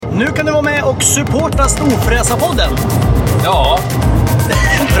Nu kan du vara med och supporta Storfräsarpodden. Ja.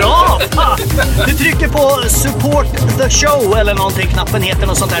 Bra! Du trycker på support the show eller någonting, knappen heter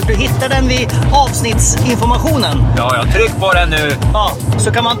något sånt där. Du hittar den vid avsnittsinformationen. Ja, jag tryck på den nu. Ja,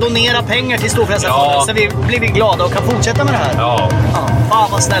 så kan man donera pengar till Storfräsarpodden så blir vi glada och kan fortsätta med det här. Ja.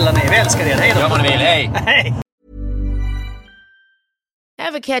 Fan vad snälla ni är, vi älskar er. Hej då. Gör vad ni vill, hej. Hej.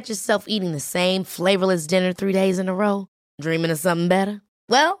 Ever catch yourself eating the same flavorless dinner 3 days in a row? Dreaming of something better?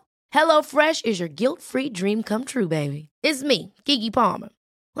 Well, HelloFresh is your guilt-free dream come true, baby. It's me, Keke Palmer.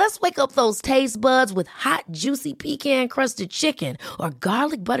 Let's wake up those taste buds with hot, juicy pecan-crusted chicken or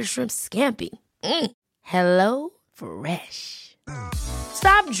garlic butter shrimp scampi. Hello Fresh.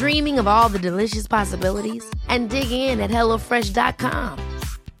 Stop dreaming of all the delicious possibilities and dig in at HelloFresh.com.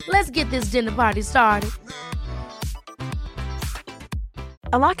 Let's get this dinner party started.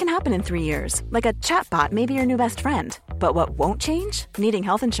 A lot can happen in 3 years, like a chatbot may be your new best friend. But what won't change? Needing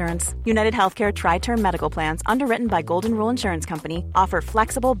health insurance. United Healthcare Tri-Term Medical Plans, underwritten by Golden Rule Insurance Company, offer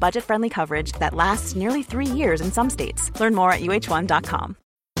flexible, budget-friendly coverage that lasts nearly 3 years in some states. Learn more at uh1.com.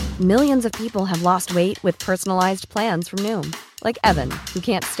 Millions of people have lost weight with personalized plans from Noom. Like Evan, who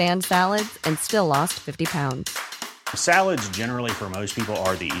can't stand salads and still lost 50 pounds. Salads generally for most people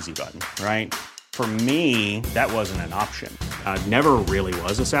are the easy button, right? For me, that wasn't an option. I never really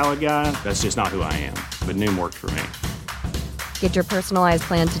was a salad guy. That's just not who I am. But Noom worked for me. Get your personalized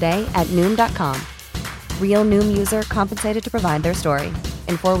plan today at Noom.com. Real Noom user compensated to provide their story.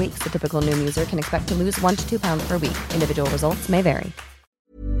 In 4 weeks, the typical Noom user can expect to lose 1 to 2 pounds per week. Individual results may vary.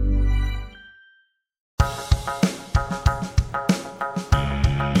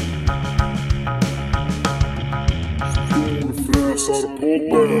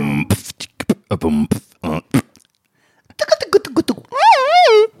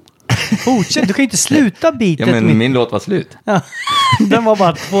 Fortsätt, du kan ju inte sluta bitet. Ja, men min låt var slut. Ja, den var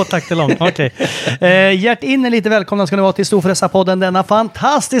bara 2 takter lång. Okej. Hjärt in är lite välkomna ska ni vara till Storfräsarpodden denna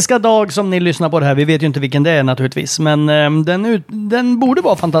fantastiska dag som ni lyssnar på det här. Vi vet ju inte vilken det är naturligtvis, men den borde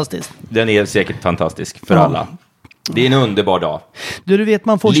vara fantastisk. Den är säkert fantastisk för alla. Det är en underbar dag. Du vet,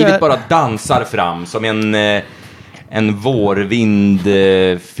 man får livet bara dansar fram som en vårvind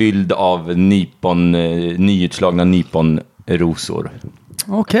fylld av nyutslagna nyponrosor.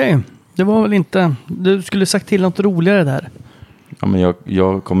 Okej. Det var väl inte... Du skulle sagt till något roligare där. Ja, men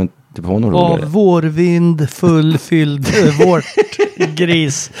jag kommer inte på något roligare. Av vårvind fullfylld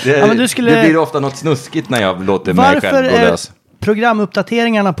vårtgris. Det blir ofta något snuskigt när jag låter mig själv gå lös.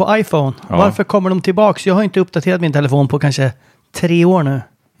 Programuppdateringarna på iPhone, varför kommer de tillbaks? Jag har inte uppdaterat min telefon på kanske 3 år nu.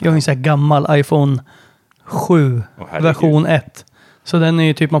 Jag har en sån här gammal iPhone 7 version 1. Så den är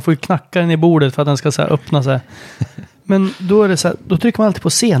ju typ, man får ju knacka den i bordet för att den ska så här öppna sig. Men då är det så här, då trycker man alltid på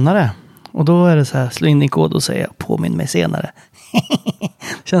senare. Och då är det så här, slå in din kod och säga påminn mig senare.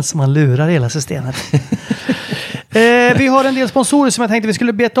 Känns som man lurar hela systemet. Vi har en del sponsorer som jag tänkte vi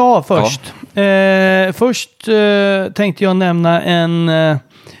skulle beta av först. Först tänkte jag nämna en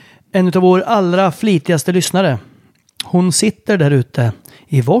av vår allra flitigaste lyssnare. Hon sitter där ute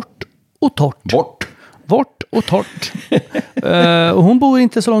i vårt och torrt. Vårt och torrt. Och hon bor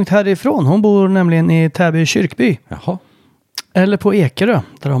inte så långt härifrån. Hon bor nämligen i Täby kyrkby. Jaha. Eller på Ekerö,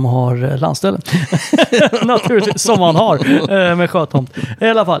 där de har landställen. Naturligtvis, som man har med sjötomt. I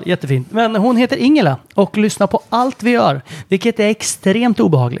alla fall, jättefint. Men hon heter Ingela och lyssnar på allt vi gör, vilket är extremt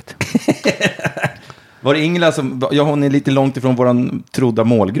obehagligt. Var det Ingela som... Ja, hon är lite långt ifrån våran trodda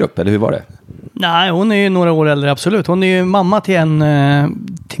målgrupp, eller hur var det? Nej, hon är ju några år äldre, absolut. Hon är ju mamma till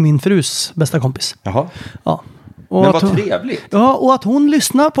till min frus bästa kompis. Jaha. Ja. Och men vad trevligt. Ja, och att hon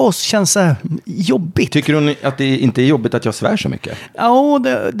lyssnar på oss känns jobbigt. Tycker hon att det inte är jobbigt att jag svär så mycket? Ja,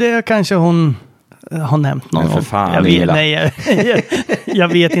 det kanske hon har nämnt någon gång. För fan, jag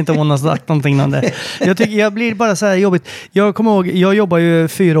vet inte om hon har sagt någonting om det. Jag blir bara så här jobbigt. Jag kommer ihåg, jag jobbar ju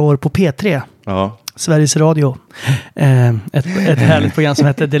 4 år på P3. Ja. Sveriges Radio. Ett härligt program som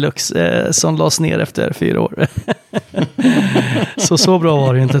heter Deluxe som lades ner efter 4 år. så bra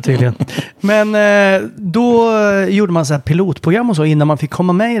var det inte tydligen. Men då gjorde man så här pilotprogram och så innan man fick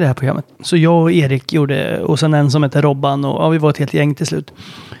komma med i det här programmet. Så jag och Erik gjorde, och sen en som heter Robban, och vi var ett helt gäng till slut.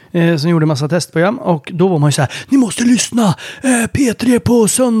 Som gjorde en massa testprogram, och då var man ju så här: ni måste lyssna P3 på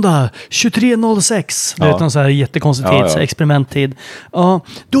söndag 23.06. Det är någon så här jättekonstig tid, experimenttid. Ja,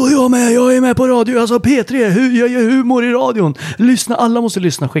 då är jag är med på radio, alltså P3, jag gör humor i radion. Lyssna, alla måste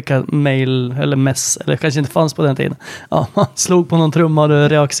lyssna, skicka mail eller mess, eller kanske inte fanns på den tiden. Ja, man slog på någon trumma och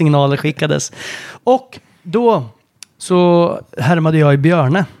röksignaler skickades. Och då så härmade jag i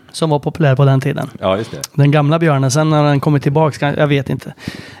Björne, som var populär på den tiden. Ja, just det. Den gamla Björne, sen när den kommer tillbaka, jag vet inte.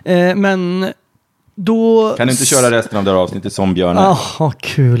 Men Då... Kan du inte köra resten av det här avsnittet som Björne?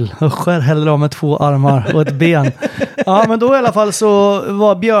 Kul. Jag skär hellre av med 2 armar och ett ben. Ja, men då i alla fall så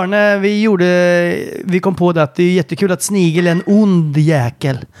var Björne, vi kom på det att det är jättekul att Snigel är en ond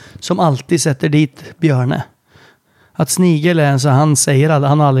jäkel som alltid sätter dit Björne. Att Snigel är en så han säger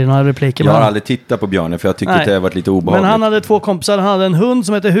han har aldrig några repliker. Jag har aldrig tittat på Björne för jag tyckte att det har varit lite obehagligt. Men han hade 2 kompisar. Han hade en hund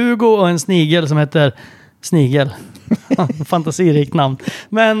som heter Hugo och en snigel som heter Snigel. Fantasirikt namn.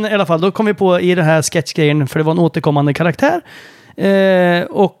 Men i alla fall, då kom vi på i den här sketchgrejen, för det var en återkommande karaktär.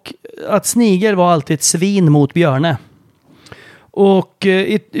 Och att Snigel var alltid ett svin mot Björne. Och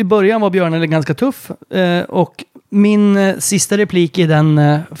i början var Björne ganska tuff. Och min sista replik i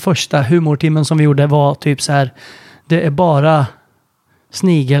den första humortimmen som vi gjorde var typ så här: det är bara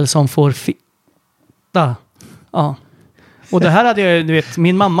Snigel som får fitta. Ja. Och det här hade jag, du vet,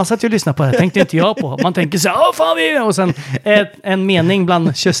 min mamma satt ju och lyssnade på det. Tänkte inte jag på. Man tänker så här, fan vi... Och sen en mening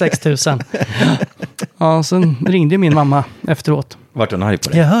bland 26 000. Ja, sen ringde min mamma efteråt. Vart hon arg på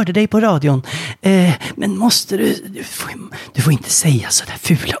det? Jag hörde dig på radion. Men måste du får inte säga så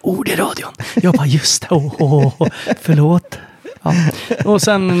där fula ord i radion. Jag bara, just det. Förlåt. Ja. Och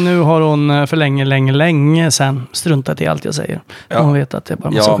sen nu har hon för länge sen struntat i allt jag säger. Ja. Hon vet att det är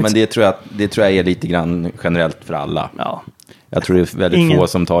bara ja, men det tror jag är lite grann generellt för alla. Ja. Jag tror det är väldigt få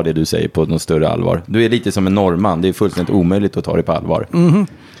som tar det du säger på något större allvar. Du är lite som en norrman. Det är fullständigt omöjligt att ta det på allvar. Mm-hmm.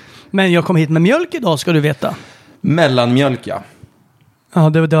 Men jag kom hit med mjölk idag, ska du veta. Mellanmjölk, ja. Ja,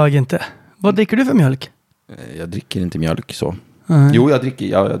 det var jag inte. Vad dricker du för mjölk? Jag dricker inte mjölk så. Jo, jag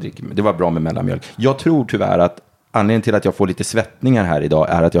dricker. Det var bra med mellanmjölk. Jag tror tyvärr att anledningen till att jag får lite svettningar här idag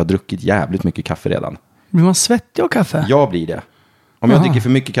är att jag har druckit jävligt mycket kaffe redan. Blir man svettig av kaffe? Jag blir det. Om jag dricker för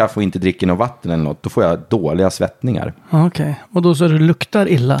mycket kaffe och inte dricker något vatten eller något, då får jag dåliga svettningar. Okej. Och då så det luktar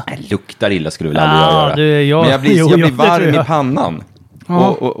illa? Nej, luktar illa skulle väl aldrig göra. Men jag blir varm i pannan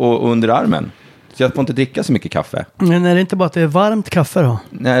och under armen. Så jag får inte dricka så mycket kaffe. Men är det inte bara att det är varmt kaffe då?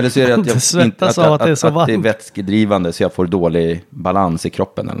 Nej, eller så är det att jag svettas av att det är så varmt. Det är vätskedrivande så jag får dålig balans i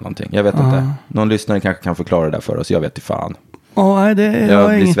kroppen eller någonting. Jag vet inte. Någon lyssnare kanske kan förklara det där för oss. Jag vet inte fan.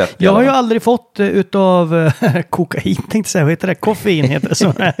 Jag har ju aldrig fått utav kokain, tänkte säga. Vad heter det? Koffein heter det.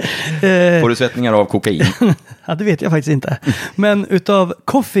 Så, får du svettningar av kokain? Ja, det vet jag faktiskt inte. Men utav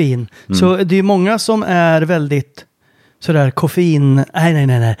koffein, så det är många som är väldigt... sådär, koffein,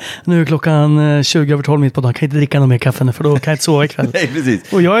 nej. Nu är klockan 20 över 12 mitt på dagen. Kan inte dricka någon mer kaffe nu, för då kan jag inte sova ikväll. Nej,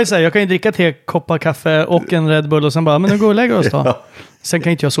 precis. Och jag är såhär, jag kan ju dricka 3 koppar kaffe och en Red Bull och sen bara, men nu går och lägger oss då. Ja. Sen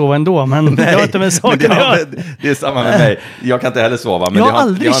kan inte jag sova ändå, men det har inte med saken att göra. Det är samma med mig. Jag kan inte heller sova. Men jag har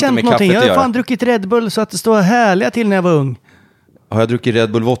aldrig känt någonting. Jag har fan druckit Red Bull så att det står härliga till när jag var ung. Har jag druckit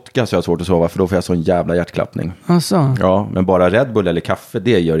Red Bull vodka så jag har svårt att sova, för då får jag sån jävla hjärtklappning. Alltså. Ja, men bara Red Bull eller kaffe,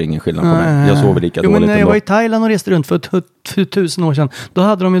 det gör ingen skillnad på mig. Jag sover lika dåligt. Men när jag var i Thailand och reste runt för 1000 år sedan, då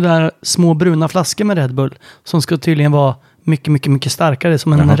hade de ju där små bruna flaskor med Red Bull som skulle tydligen vara mycket starkare,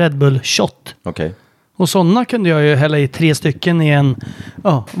 som en Red Bull shot. Okej. Och sådana kunde jag ju hälla i 3 stycken i en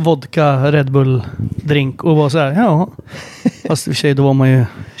vodka Red Bull drink och var så här, fast i och för sig då var man ju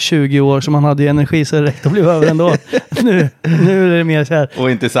 20 år så man hade ju energi så det räckte att bli över ändå. nu är det mer så här.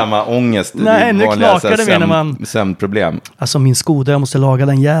 Och inte samma ångest. Nej, nu knakar det mer när man... Sömnproblem. Alltså min Skoda, jag måste laga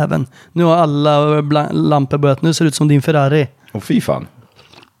den jäveln. Nu har alla lampor börjat, nu ser det ut som din Ferrari. Och fy fan.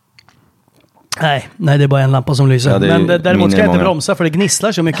 Nej, det är bara en lampa som lyser. Men däremot ska jag inte bromsa för det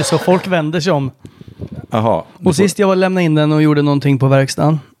gnisslar så mycket så folk vänder sig om. Aha. Och sist jag lämnade in den och gjorde någonting på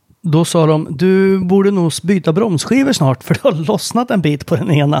verkstaden, då sa de, du borde nog byta bromsskivor snart för det har lossnat en bit på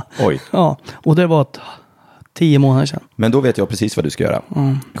den ena. Oj. Ja, och det var 10 månader sedan. Men då vet jag precis vad du ska göra.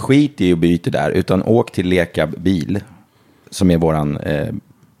 Skit i att byta där, utan åk till Leka bil, som är våran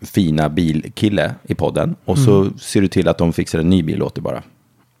fina bilkille i podden. Och så ser du till att de fixar en ny bil åt dig bara.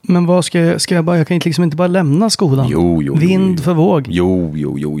 Men vad ska jag bara, jag kan liksom inte bara lämna Skodan. Jo. Vind för våg. Jo.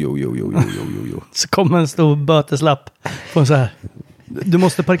 Så kommer en stor böteslapp på så här. Du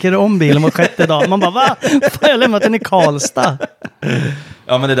måste parkera om bilen var 6:e dag. Man bara, va? Får jag lämnat den i Karlstad?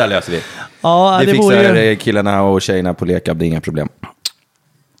 Ja, men det där löser vi. Ja, det fixar killarna och tjejerna på Lekab, det är inga problem.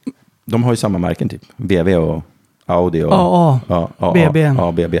 De har ju samma märken typ. VW och Audi och BB.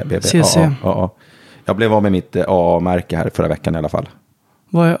 Ja, BB. CC. Jag blev av med mitt AA-märke här förra veckan i alla fall.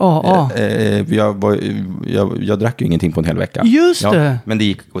 Vad är AA? Jag drack ju ingenting på en hel vecka. Just det. Men det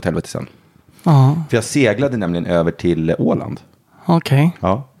gick åt helvete sen. För jag seglade nämligen över till Åland. Okej.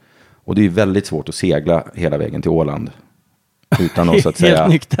 Ja. Och det är ju väldigt svårt att segla hela vägen till Åland. Utan att så att säga... Helt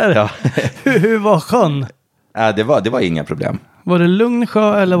nykter. Ja. Hur var sjön? Det var inga problem. Var det lugn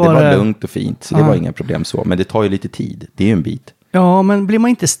sjö eller var det... Det var lugnt och fint, så det var inga problem så. Men det tar ju lite tid. Det är ju en bit. Ja, men blir man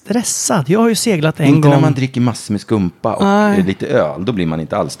inte stressad? Jag har ju seglat en gång. Inte när man dricker massor med skumpa och lite öl. Då blir man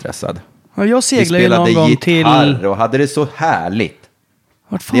inte alls stressad. Ja, jag seglade ju någon gång till... och hade det så härligt.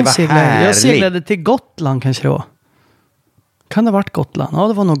 Vart fan seglade jag seglade till Gotland kanske det var. Kan det ha varit Gotland? Ja,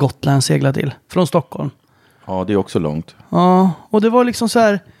 det var nog Gotland jag seglade till. Från Stockholm. Ja, det är också långt. Ja, och det var liksom så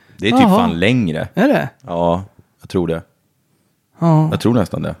här... Det är typ fan längre. Är det? Ja, jag tror det. Ja. Jag tror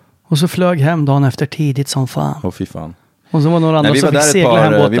nästan det. Och så flög hem dagen efter tidigt som fan. Fy fan. Och så var några andra som fick segla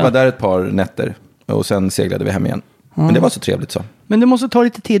hem båten. Vi var där ett par nätter. Och sen seglade vi hem igen. Men det var så trevligt så. Men det måste ta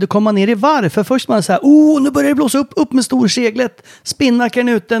lite tid att komma ner i varv. För först man så här, nu börjar det blåsa upp med storseglet. Spinnackaren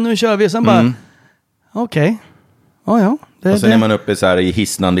ute, nu kör vi. Sen bara, okej. Ja. Och sen är man uppe så här i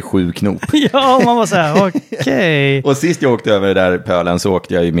hisnande 7 knop. Ja, man var så här, okej. Och sist jag åkte över det där pölen så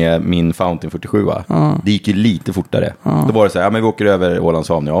åkte jag ju med min Fountain 47. Det gick ju lite fortare. Då var det så här, men vi åker över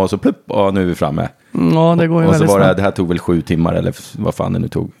Ålandshav nu. Ja, och så plupp, nu är vi framme. Ja, det går ju och så väldigt var snabbt. det här tog väl 7 timmar eller vad fan det nu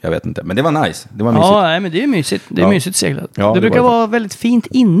tog. Jag vet inte. Men det var nice. Det var mysigt. Ja, nej, men det är mysigt. Det är mysigt seglat. Ja, det brukar vara väldigt fint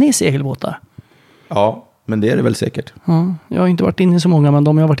inne i segelbåtar. Ja, men det är det väl säkert. Ja, jag har inte varit inne i så många, men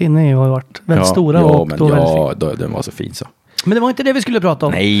de jag har varit inne i har varit väldigt stora. Och men då väldigt fint. Den var så fin så. Men det var inte det vi skulle prata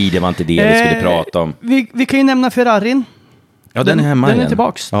om. Nej, det var inte det vi skulle prata om. Vi kan ju nämna Ferrarin. Ja, den är hemma igen. Den är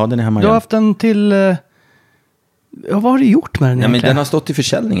tillbaks. Ja, den är hemma Du har igen. haft den till... Ja, vad har du gjort med den Ja, men egentligen? den har stått i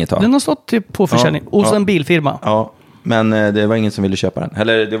försäljning ett tag. Den har stått typ på försäljning hos en bilfirma. Ja, men det var ingen som ville köpa den.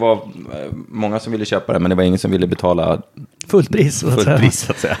 Eller det var många som ville köpa den, men det var ingen som ville betala Fullt pris, så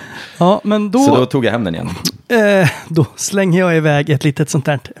att säga. Ja, men Så då tog jag hem den igen. Då slänger jag iväg ett litet sånt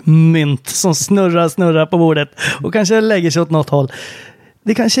här mynt som snurrar på bordet och kanske lägger sig åt något håll.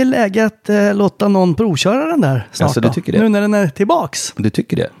 Det kanske är läge att låta någon provköra den där snart. Alltså, du tycker det? Nu när den är tillbaks. Du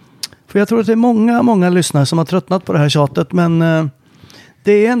tycker det? För jag tror att det är många lyssnare som har tröttnat på det här tjatet, men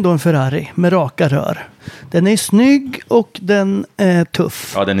det är ändå en Ferrari med raka rör. Den är snygg och den är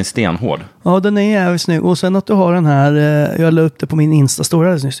tuff. Ja, den är stenhård. Ja, den är jävligt snygg. Och sen att du har den här, jag la upp det på min Insta-story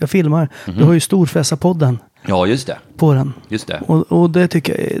alldeles nyss, jag filmar. Du har ju Storfräsa-podden Ja, just det. på den. Just det. Och det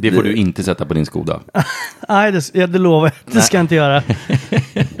tycker jag... Det får du inte sätta på din Skoda. Nej, det lovar jag. Det ska jag inte göra.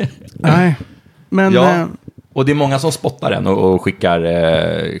 Nej. Men... Ja, och det är många som spottar den och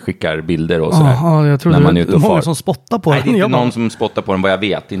skickar bilder och sådär. Ja, jag tror när det man är ute och många far. som spottar på Nej, den. det är inte någon som spottar på den vad jag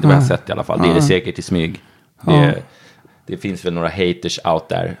vet. Inte vad jag sett i alla fall. Det är det säkert i smyg. Det finns väl några haters out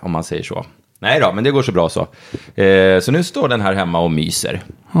där, om man säger så. Nej då, men det går så bra så. Så nu står den här hemma och myser.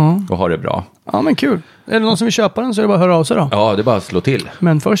 Och har det bra. Ja, men kul. Är det någon som vill köpa den så är det bara att höra av sig då. Ja, det är bara att slå till.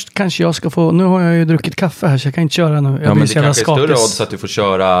 Men först kanske jag ska få... Nu har jag ju druckit kaffe här så jag kan inte köra nu. Jag Ja, blir men så det jävla kanske är större skakig. odds att du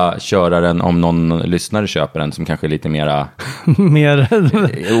får köra den om någon lyssnare köper den som kanske är lite mera Mer...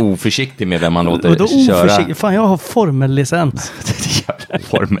 oförsiktig med vem man Och låter då köra. oförsiktigt. Fan, jag har formellicens.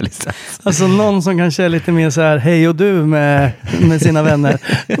 Formellicens. Alltså någon som kanske är lite mer så här hej och du med sina vänner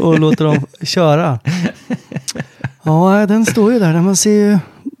och låter dem köra. Ja, den står ju där. Man ser ju...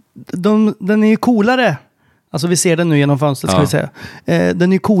 Den är ju coolare. Alltså vi ser den nu genom fönstret ska vi säga.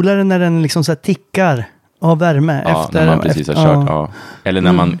 Den är ju coolare när den liksom så här tickar av värme. Ja, efter, när man precis har kört. Ja. Ja. Eller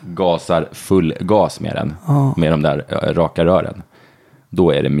när man gasar full gas med den. Med de där raka rören.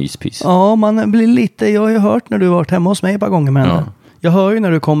 Då är det myspys. Ja, man blir lite... Jag har ju hört när du har varit hemma hos mig ett par gånger med den. Jag hör ju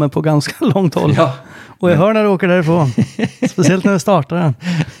när du kommer på ganska långt håll. Ja. Och jag hör när du åker därifrån. Speciellt när du startar den.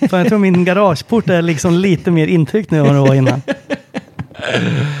 För jag tror min garageport är liksom lite mer intryckt nu än vad det var innan.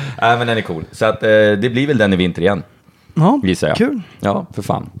 Nej, men den är cool. Så att det blir väl den i vinter igen. Ja, Gissar jag. kul. Ja, för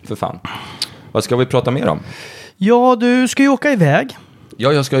fan. Vad ska vi prata mer om? Ja, du ska ju åka iväg.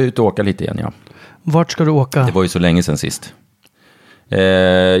 Ja, jag ska ut och åka lite igen, ja. Vart ska du åka? Det var ju så länge sedan sist.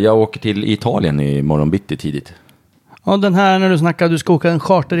 Jag åker till Italien i morgonbitti tidigt. Ja, den här när du snackar du ska åka en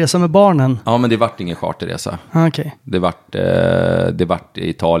charterresa med barnen. Ja, men det vart ingen charterresa. Okej. Det vart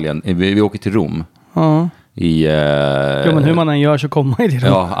Italien. Vi åker till Rom. Ja. Jo, men hur man än gör så kommer man ju till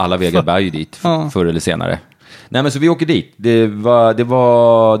Rom. Ja, alla vägar bär ju dit Ja. förr eller senare. Nej, men så vi åker dit. Det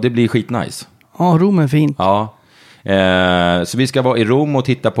blir skitnice. Ja, Rom är fint. Ja. Så vi ska vara i Rom och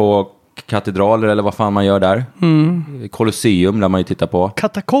titta på katedraler eller vad fan man gör där. Colosseum lär man ju titta på.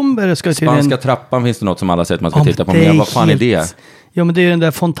 Katakomber ska ju till Spanska trappan finns det något som alla säger att man ska titta på. Men vad fan är det? Ja, men det är ju den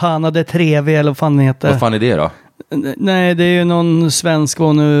där Fontana de Trevi eller vad fan den heter. Vad fan är det då? Nej, det är ju någon svensk,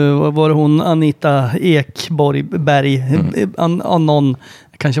 var det hon Anita Ekborg-Berg, någon,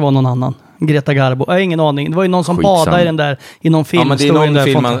 kanske var någon annan. Greta Garbo, jag har ingen aning. Det var ju någon som badade i den där, i någon film. Ja, men det är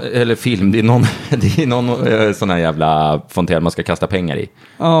någon det är någon sån här jävla fontän man ska kasta pengar i.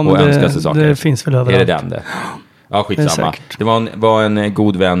 Ja, men och önska sig saker. Det finns väl överallt. Är det den det? Ja, skitsamma. Det var en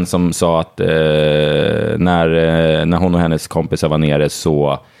god vän som sa att när hon och hennes kompisar var nere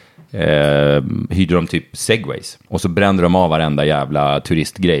så hyrde de typ segways. Och så brände de av varenda jävla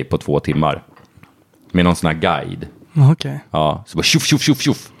turistgrej på 2 timmar. Med någon sån här guide. Okej. Ja, så bara tjoff,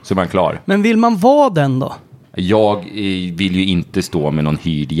 så är man klar. Men vill man vara den då? Jag vill ju inte stå med någon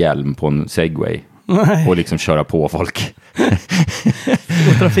hyrd hjälm på en Segway. Nej. Och liksom köra på folk.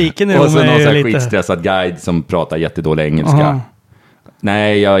 Och trafiken är och så någon sån här lite... skitstressad guide som pratar jättedålig engelska. Aha.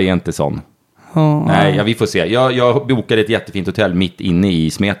 Nej, jag är inte sån. Nej, vi får se. Jag bokade ett jättefint hotell mitt inne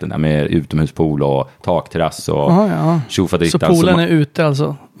i smeten där med utomhuspool och takterrass och tjofaderittan. Så poolen är ute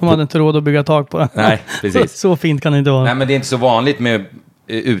alltså? De hade inte råd att bygga tak på den. Nej, precis. Så fint kan det inte vara. Nej, men det är inte så vanligt med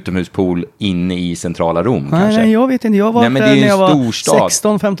utomhuspool inne i centrala Rom kanske. Nej, jag vet inte. Jag var där när jag var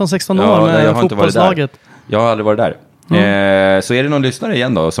 15-16 år med fotbollslaget. Jag har aldrig varit där. Så är det någon lyssnare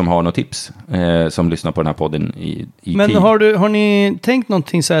igen då som har något tips som lyssnar på den här podden i Men tid? har ni tänkt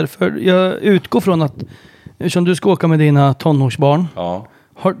någonting så här? För jag utgår från att eftersom du ska åka med dina tonårsbarn,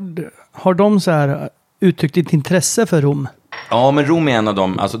 har de så här uttryckt ditt intresse för Rom? Ja, men Rom är en av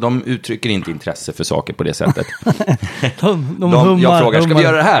dem. Alltså de uttrycker inte intresse för saker på det sättet. de hummar, jag frågar, ska vi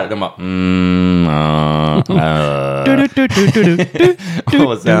göra det här? De bara,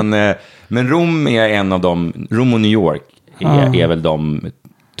 och sen, men Rom är en av dem. Rom och New York är väl de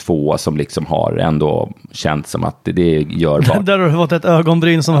två som liksom har ändå känt som att det gör bara. Där har du fått ett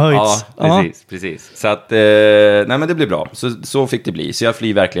ögonbryn som höjts. Ja, precis. Så att, nej men det blir bra. Så fick det bli. Så jag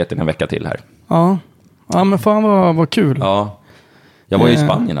flyr verkligheten en vecka till här. Ja, men fan vad kul. Ja. Jag var ju i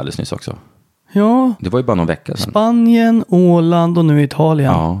Spanien alldeles nyss också. Ja. Det var ju bara någon vecka sedan. Spanien, Åland och nu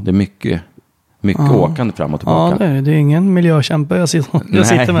Italien. Ja, det är mycket åkande fram och tillbaka. Ja, det är ingen miljökämpe jag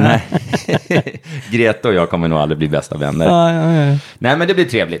sitter med här. Greta och jag kommer nog aldrig bli bästa vänner. Ja. Nej, men det blir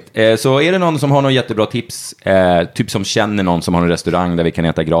trevligt. Så är det någon som har någon jättebra tips, typ som känner någon som har en restaurang där vi kan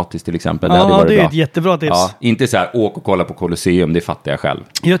äta gratis till exempel. Ja, det är ett jättebra tips. Ja, inte så här, åk och kolla på Colosseum, det fattar jag själv.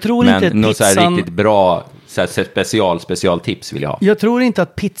 Jag tror men inte att något pizzan... så här riktigt bra så här specialtips vill jag ha. Jag tror inte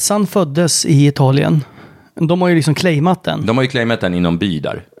att pizzan föddes i Italien. De har ju liksom claimat den. De har ju claimat den i någon by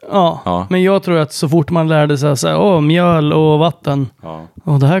där. Ja, men jag tror att så fort man lärde sig så här, mjöl och vatten. Ja.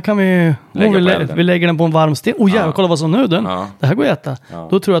 Och det här kan vi... Vi lägger den på en varm sten. Jävlar, kolla vad som nu den. Ja. Det här går att äta. Ja.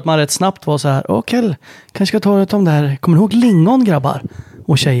 Då tror jag att man rätt snabbt var så här, kanske ska ta det om det här. Kommer du ihåg lingon, grabbar?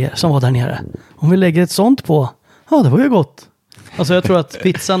 Och tjejer som var där nere. Om vi lägger ett sånt på. Ja, det var ju gott. Alltså jag tror att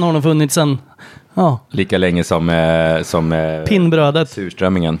pizzan har nog funnits sen... Ja. Lika länge som pinnbrödet.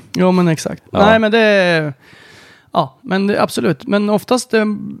 Surströmmingen. Ja, men exakt. Ja. Nej, men det... Ja, men det, absolut. Men oftast,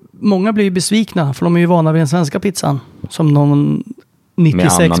 många blir ju besvikna för de är ju vana vid den svenska pizzan. Som någon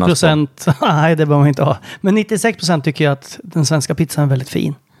 96%. Nej, det behöver man inte ha. Men 96% tycker jag att den svenska pizzan är väldigt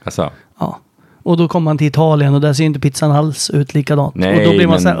fin. Alltså. Ja. Och då kommer man till Italien och där ser inte pizzan alls ut likadant. Nej, och då blir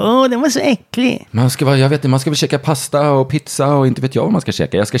man så här, den var så äcklig. Man ska väl käka pasta och pizza och inte vet jag vad man ska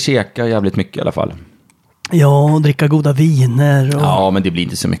käka. Jag ska käka jävligt mycket i alla fall. Ja, och dricka goda viner. Och... Ja, men det blir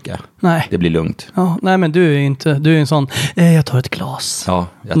inte så mycket. Nej. Det blir lugnt. Ja, nej, men du är en sån, jag tar ett glas. Ja,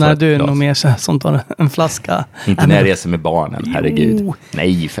 jag tar nej, ett du är glas. nog mer så som tar en flaska. Inte när jag reser med barnen, herregud.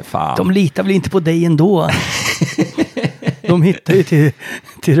 Nej, för fan. De litar väl inte på dig ändå. De hittar ju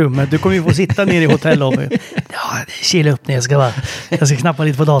till rummet. Du kommer ju få sitta nere i hotellobben. Ja, kila upp ner. Jag ska knappa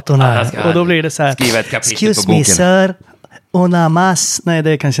lite på datorn här. Och då blir det så här. Skriva ett kapitel excuse på boken. Me, sir. Una mas. Nej,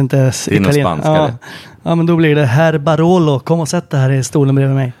 det är kanske inte det är något spanska. Ja, men då blir det herr Barolo. Kom och sätt det här i stolen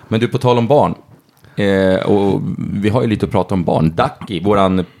bredvid mig. Men du, på tal om barn. Och vi har ju lite att prata om barn. Ducky,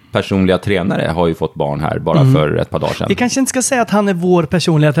 våran personliga tränare, har ju fått barn här bara för ett par dagar sedan. Vi kanske inte ska säga att han är vår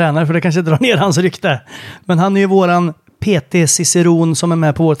personliga tränare, för det kanske drar ner hans rykte. Men han är ju våran PT Ciceron som är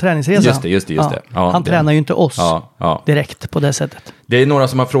med på vår träningsresa. Just det. Ja, han tränar ju inte oss direkt på det sättet. Det är några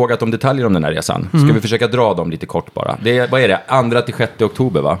som har frågat om detaljer om den här resan. Ska vi försöka dra dem lite kort bara? Vad är det? 2-6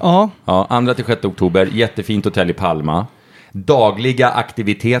 oktober, va? Ja. 2-6 oktober, jättefint hotell i Palma. Dagliga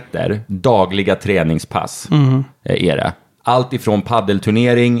aktiviteter, dagliga träningspass är det. Allt ifrån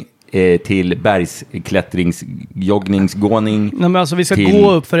paddelturnering till bergsklättringsjoggningsgåning. Nej, men alltså vi ska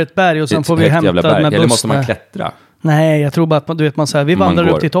gå upp för ett berg och sen får vi hämta med buss. Eller måste man klättra? Nej, jag tror bara att man säger vi vandrar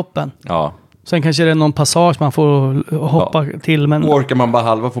upp till toppen. Ja. Sen kanske det är någon passage man får hoppa till. Men... Orkar man bara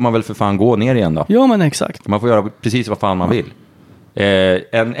halva får man väl för fan gå ner igen då. Ja, men exakt. Man får göra precis vad fan man vill.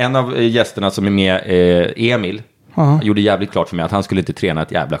 En av gästerna som är med, Emil, gjorde jävligt klart för mig att han skulle inte träna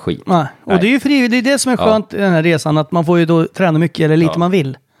ett jävla skit. Nej. Och det är ju frivilligt. Det är det som är skönt i den här resan. Att man får ju då träna mycket eller lite man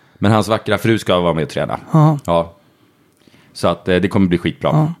vill. Men hans vackra fru ska vara med och träna. Ja. Så att det kommer bli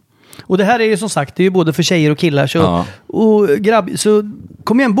skitbra. Och det här är ju som sagt, det är ju både för tjejer och killar. Så, och så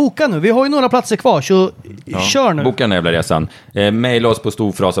kom igen, boka nu. Vi har ju några platser kvar, så kör nu. Boka den jävla resan. Maila oss på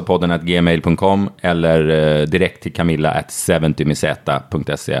storfrasapodden@gmail.com eller direkt till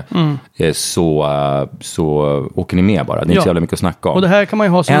camilla@70mizeta.se. Så åker ni med bara. Det är inte så jävla mycket att snacka om. Och det här kan man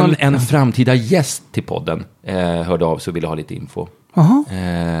ju ha som en framtida gäst till podden hörde av så ville ha lite info.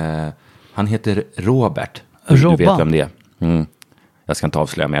 Han heter Robert. Du vet vem det är. Jag ska inte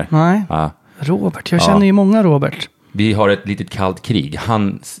avslöja mer. Nej. Robert, jag känner ju många Robert. Vi har ett litet kallt krig.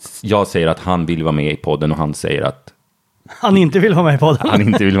 Jag säger att han vill vara med i podden och han säger att han inte vill vara med i podden. Han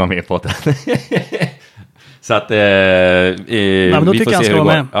inte vill vara med i podden. Så att men då vi får se hur det går.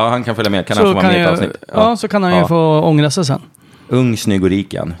 Med. Ja, han kan följa med. Kan han få vara med i ett avsnitt? Ja, så kan han ju få ångra sig sen. Ung, snygg och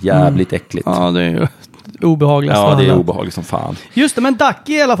rikan. Jävligt äckligt. Ja, det är ju obehagligt. Ja, det är obehagligt som fan. Just det, men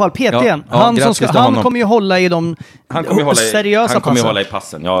Dacke i alla fall, PT:n. Han kommer ju hålla i de seriösa Han kommer ju hålla i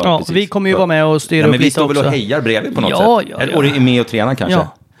passen. Ja, precis. Vi kommer ju vara med och styra upp lite också. Men vi står väl och hejar bredvid på något sätt. Eller är med och tränar kanske. Ja.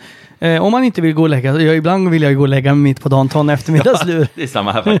 Om man inte vill gå och lägga, ibland vill jag gå och lägga mig mitt på dagen, ta en eftermiddagslur. Det är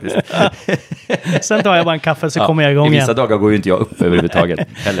samma här faktiskt. Sen tar jag bara en kaffe så kommer jag igång igen. I vissa dagar går ju inte jag upp överhuvudtaget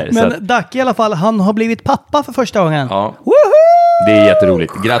heller. Men Dacke i alla fall, han har blivit pappa för första gången. Ja. Det är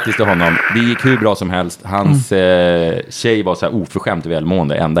jätteroligt. Grattis till honom. Det gick hur bra som helst. Hans tjej var så här oförskämt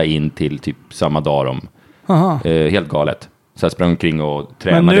välmående ända in till typ samma dag helt galet. Så jag sprang omkring och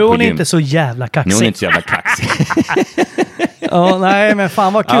tränade. Men nu är hon inte så jävla kaxig. Nu är hon inte så jävla kaxig. Nej, men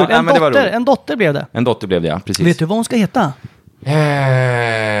fan vad kul. En dotter blev det. En dotter blev det, ja. Precis. Vet du vad hon ska heta?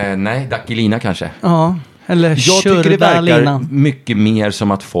 Nej, Dackelina kanske. Ja, eller jag tycker det verkar mycket mer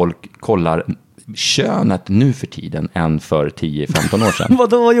som att folk kollar könet nu för tiden än för 10-15 år sedan.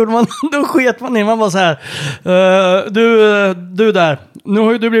 Vad gjorde man? Då sket man in. Man var så här, du där. Nu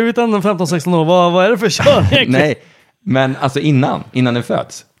har ju du blivit 15-16 år. Vad är det för kön egentligen? Nej, men alltså innan den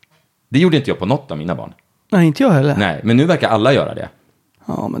föds. Det gjorde inte jag på något av mina barn. Nej, inte jag heller. Nej, men nu verkar alla göra det.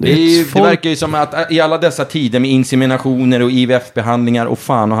 Ja, men det verkar ju som att i alla dessa tider med inseminationer och IVF-behandlingar och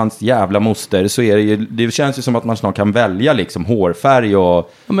fan och hans jävla moster så är det ju, det känns ju som att man snart kan välja liksom hårfärg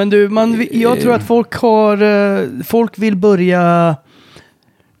och... Ja, men du, jag tror att folk vill börja...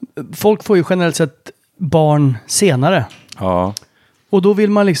 Folk får ju generellt sett barn senare. Ja. Och då vill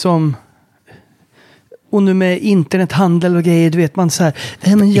man liksom... Och nu med internethandel och grejer, du vet man så här,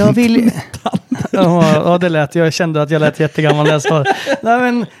 men jag vill... ja, det lät. Jag kände att jag lät jättegammal när jag sa det. Nej,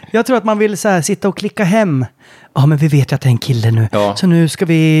 men jag tror att man vill så här, sitta och klicka hem. Ja, men vi vet ju att det är en kille nu. Ja. Så nu ska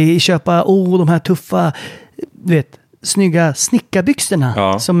vi köpa de här tuffa, du vet, snygga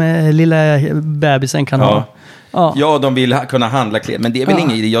snickarbyxorna som lilla bebisen kan ha. Ja, de vill kunna handla kläder. Men det är väl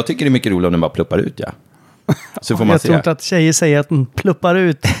inget, jag tycker det är mycket roligt om de bara pluppar ut, Så får man jag tror inte att tjejer säger att den pluppar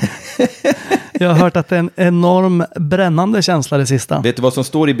ut. Jag har hört att det är en enorm brännande känsla det sista. Vet du vad som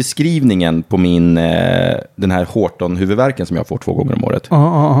står i beskrivningen på den här Horton-huvudvärken som jag får 2 gånger om året?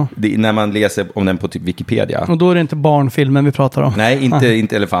 Det, när man läser om den på typ Wikipedia. Och då är det inte barnfilmen vi pratar om. Nej,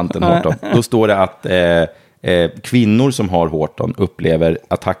 inte elefanten Horton. Då står det att kvinnor som har Horton upplever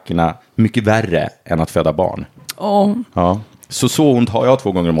attackerna mycket värre än att föda barn. Ja. Så ont har jag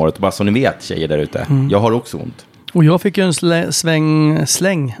 2 gånger om året. Bara så ni vet, tjejer där ute. Jag har också ont. Och jag fick ju en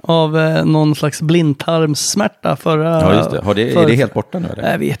släng av någon slags blindtarmssmärta förra... Ja, just det. Är det helt borta nu?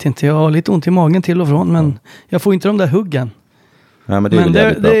 Eller? Jag vet inte. Jag har lite ont i magen till och från. Men jag får inte de där huggen. Ja, men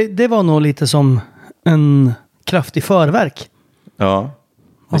det var nog lite som en kraftig förverk. Ja.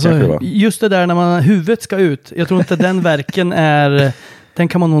 Alltså, just det där när huvudet ska ut. Jag tror inte den verken är... Den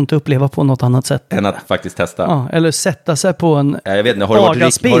kan man nog inte uppleva på något annat sätt. Än att faktiskt testa. Ja, eller sätta sig på en jag vet inte, har du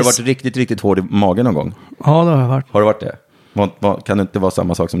varit riktigt, riktigt hård i magen någon gång? Ja, det har jag varit. Har du varit det? Kan det inte vara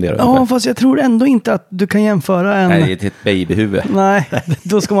samma sak som det? Ja, fast jag tror ändå inte att du kan jämföra en... Nej, det är ett babyhuvud. Nej,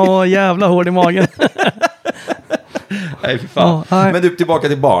 då ska man vara jävla hård i magen. Nej, för fan. Men du, tillbaka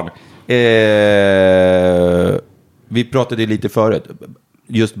till barn. Vi pratade lite förut.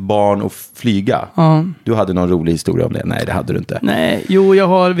 Just barn och flyga. Du hade någon rolig historia om det. Nej, det hade du inte. Nej,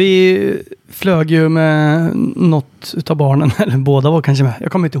 vi flög ju med något utav barnen. Eller båda var kanske med.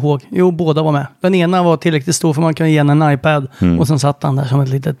 Jag kommer inte ihåg. Jo, båda var med. Den ena var tillräckligt stor för man kunde ge en iPad. Och sen satt han där som ett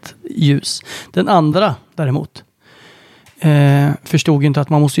litet ljus. Den andra däremot förstod ju inte att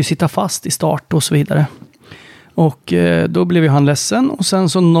man måste ju sitta fast i start och så vidare. Och då blev ju han ledsen. Och sen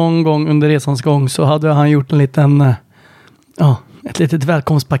så någon gång under resans gång så hade han gjort en liten... ett litet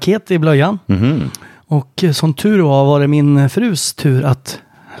välkomstpaket i blöjan. Och som tur var det min frus tur att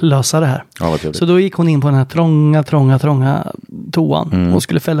lösa det här. Så då gick hon in på den här trånga toan och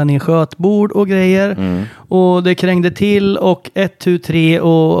skulle fälla ner skötbord och grejer. Och det krängde till och 1, 2, 3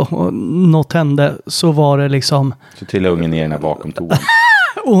 och något hände, så var det liksom... Så trillade ungen ner bakom toan.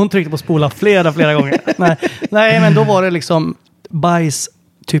 Och hon tryckte på spola flera gånger. Nej, men då var det liksom bajs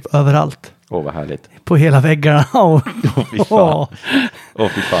typ överallt. Vad härligt. På hela väggarna. Fy fan vad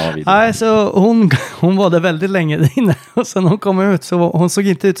vidrigt. Nej, så hon var där väldigt länge inne. Och sen hon kom ut så hon såg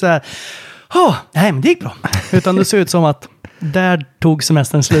inte ut så här. Nej, men det gick bra. Utan det såg ut som att där tog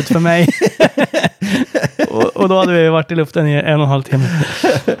semestern slut för mig. och då hade vi varit i luften i 1,5 timme.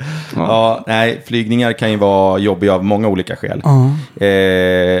 Ja, nej, flygningar kan ju vara jobbiga av många olika skäl.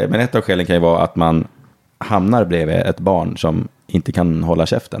 Men ett av skälen kan ju vara att man hamnar bredvid ett barn som inte kan hålla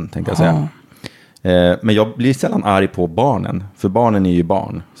käften, tänkte jag säga. Men jag blir sällan arg på barnen, för barnen är ju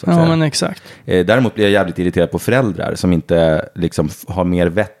barn. Så att säga. Men exakt. Däremot blir jag jävligt irriterad på föräldrar som inte liksom har mer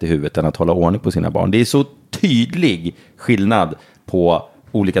vett i huvudet än att hålla ordning på sina barn. Det är så tydlig skillnad på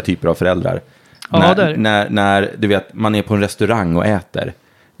olika typer av föräldrar. När du vet, man är på en restaurang och äter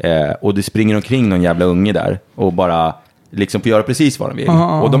och det springer omkring någon jävla unge där och bara liksom får göra precis vad de vill.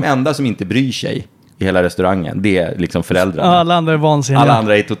 Och de enda som inte bryr sig i hela restaurangen, det är liksom föräldrarna. Alla andra är vansinniga. Alla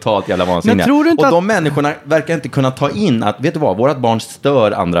andra är totalt jävla vansinniga. Och de människorna verkar inte kunna ta in att, vet du vad, vårat barn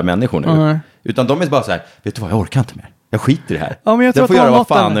stör andra människor nu. Utan de är bara så här, vet du vad, jag orkar inte mer. Jag skiter i det här. Ja, men jag tror får göra vad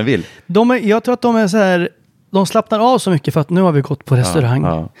fan den vill. Jag tror att de är så här, de slappnar av så mycket för att nu har vi gått på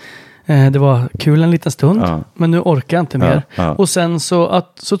restaurang. Det var kul en liten stund, men nu orkar jag inte mer. Och sen så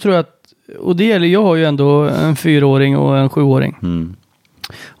tror jag att, och det gäller, jag har ju ändå en 4-åring och en 7-åring.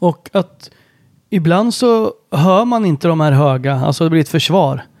 Och att ibland så hör man inte de här höga, alltså det blir ett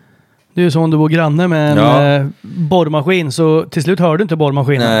försvar. Det är ju som om du bor granne med en borrmaskin, så till slut hör du inte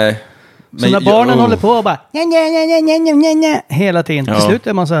borrmaskinen. Nej. Så när barnen håller på och bara hela tiden, till slut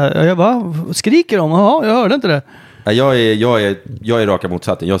är man så här, jag bara, skriker de? Ja, jag hörde inte det. Jag är raka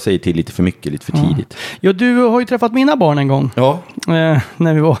motsatsen. Jag säger till lite för mycket, lite för tidigt. Ja, du har ju träffat mina barn en gång. Ja.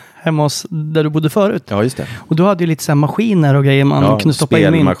 När vi var hemma hos där du bodde förut. Ja, just det. Och du hade ju lite så här maskiner och grejer man kunde stoppa in.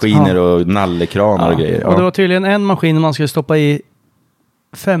 Spelmaskiner och nallekranar och grejer. Ja. Och det var tydligen en maskin man skulle stoppa i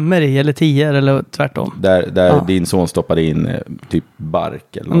 5 i eller 10 eller tvärtom. Där din son stoppade in typ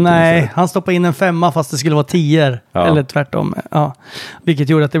bark eller någonting. Nej, han stoppade in en 5 fast det skulle vara 10 eller tvärtom. Ja. Vilket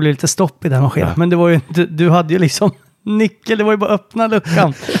gjorde att det blev lite stopp i den maskinen. Men det var ju inte, du hade ju liksom nyckel, det var ju bara öppna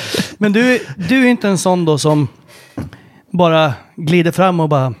luckan. Men du är inte en sån då som bara glider fram och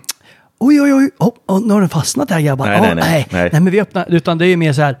bara oj, nu har den fastnat där grabbar. Nej, men vi öppnar, utan det är ju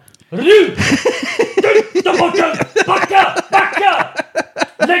mer så här. Ta bort den! Backa!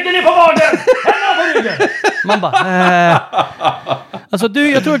 Lägg den ner på magen! Händerna på ryggen! Man bara, Alltså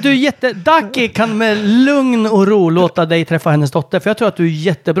jag tror att du är Ducky kan med lugn och ro låta dig träffa hennes dotter. För jag tror att du är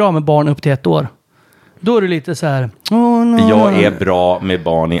jättebra med barn upp till 1 år. Då är du lite så här. Jag är bra med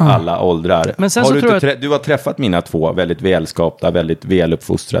barn i alla åldrar. Men sen du har träffat mina 2 väldigt välskapta, väldigt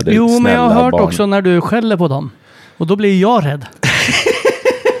väluppfostrade, snälla barn. Jo, men jag har hört också när du skäller på dem. Och då blir jag rädd.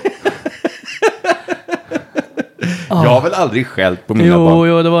 Jag har väl aldrig skällt på mina barn.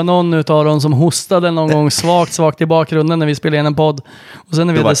 Jo, det var någon utav dem som hostade någon gång svagt i bakgrunden när vi spelade in en podd. Och sen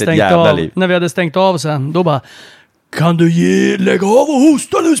när vi hade stängt av sen, då bara, kan du lägga av och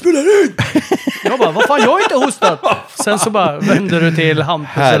hosta när du spelar in? Jag bara, vad fan, jag har inte hostat. Sen så bara vänder du till Hampus.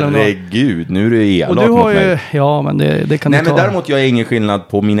 Herregud, nu är du elak mot mig. Ja, men det kan du ta. Men däremot jag är ingen skillnad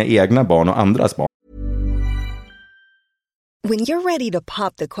på mina egna barn och andras barn. When you're ready to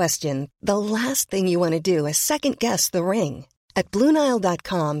pop the question, the last thing you want to do is second-guess the ring. At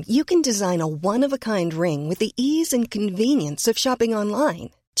BlueNile.com, you can design a one-of-a-kind ring with the ease and convenience of shopping online.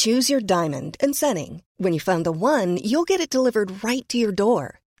 Choose your diamond and setting. When you find the one, you'll get it delivered right to your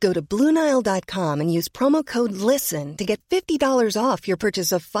door. Go to BlueNile.com and use promo code LISTEN to get $50 off your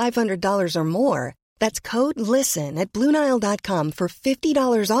purchase of $500 or more. That's code LISTEN at BlueNile.com for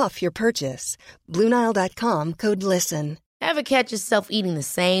 $50 off your purchase. BlueNile.com, code LISTEN. Ever catch yourself eating the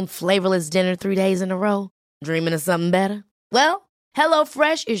same flavorless dinner 3 days in a row? Dreaming of something better? Well,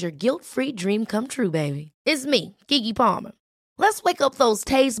 HelloFresh is your guilt-free dream come true, baby. It's me, Keke Palmer. Let's wake up those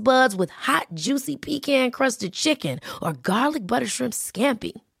taste buds with hot, juicy pecan-crusted chicken or garlic butter shrimp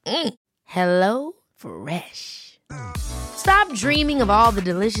scampi. Hello Fresh. Stop dreaming of all the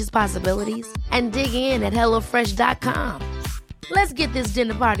delicious possibilities and dig in at HelloFresh.com. Let's get this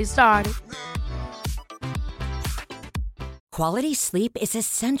dinner party started. Quality sleep is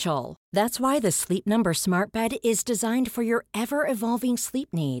essential. That's why the Sleep Number Smart Bed is designed for your ever-evolving sleep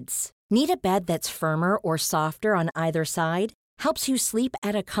needs. Need a bed that's firmer or softer on either side? Helps you sleep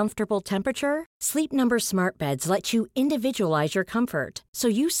at a comfortable temperature? Sleep Number Smart Beds let you individualize your comfort, so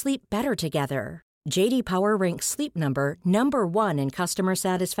you sleep better together. JD Power ranks Sleep Number number 1 in customer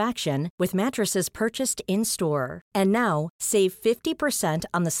satisfaction with mattresses purchased in-store. And now, save 50%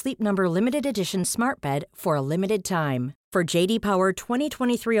 on the Sleep Number Limited Edition Smart Bed for a limited time. For JD Power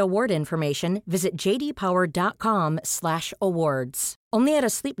 2023 award information, visit jdpower.com/awards. Only at a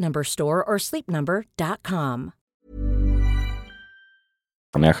Sleep Number store or sleepnumber.com.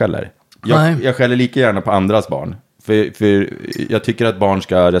 När jag skäller. Jag skäller lika gärna på andras barn. För jag tycker att barn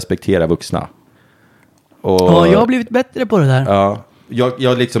ska respektera vuxna. Och, jag har blivit bättre på det där. Ja,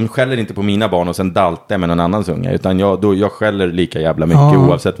 jag liksom skäller inte på mina barn och sen daltar med någon annans unge. Utan jag skäller lika jävla mycket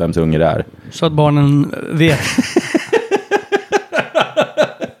oavsett vems unge det är. Så att barnen vet.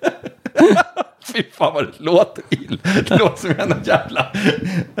 Fy fan vad det låter Det låter som en jävla...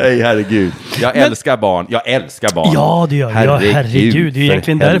 Nej, herregud. Jag älskar barn. Ja, det gör jag. Herregud. Det är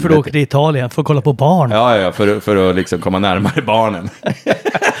egentligen därför du åker till Italien. För att kolla på barn. Ja, för att liksom komma närmare barnen.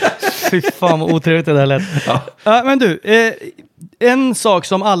 Fy fan vad otrevligt det där lät. Ja, men du, en sak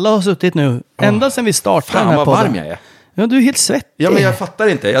som alla har suttit nu. Ända sedan vi startade den här podden. Fan vad varm jag är. Ja, du är helt svettig. Ja, men jag fattar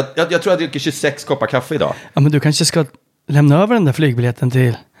inte. Jag tror att jag dricker 26 koppar kaffe idag. Ja, men du kanske ska lämna över den där flygbiljetten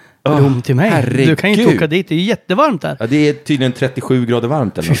till mig. Herregud. Du kan ju inte åka dit, det är jättevarmt där. Ja, det är tydligen 37 grader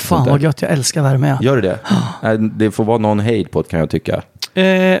varmt. Eller fy fan vad gött, jag älskar värme. Gör du det? Det får vara någon hejd på det, kan jag tycka.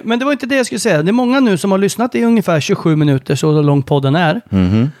 Men det var inte det jag skulle säga. Det är många nu som har lyssnat i ungefär 27 minuter, så lång podden är.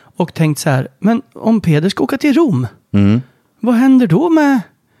 Och tänkt så här, men om Peder ska åka till Rom, vad händer då med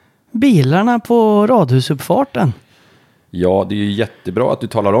bilarna på radhusuppfarten? Ja, det är ju jättebra att du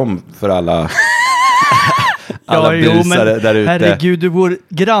talar om för alla... där ute. Herregud, du bor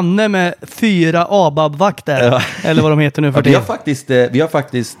granne med 4 ABAB-vakter. Eller vad de heter nu för det. Vi har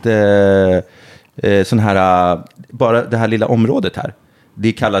faktiskt sån här, bara det här lilla området här.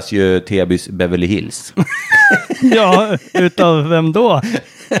 Det kallas ju Täbys Beverly Hills. Ja, utav vem då?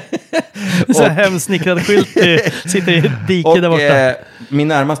 Så hemsnickrad skylt sitter i ett dike där borta. Min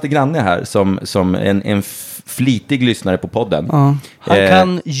närmaste granne här som en flitig lyssnare på podden. Ja.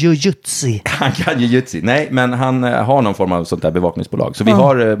 Han kan jujutsu. Nej, men han har någon form av sånt där bevakningsbolag. Så vi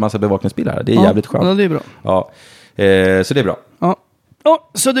har massa bevakningsbilar här. Det är jävligt skönt. Ja, det är bra. Ja, så det är bra. Ja.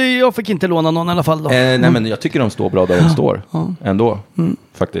 Så jag fick inte låna någon i alla fall då. Nej, men jag tycker de står bra där de står. Ändå,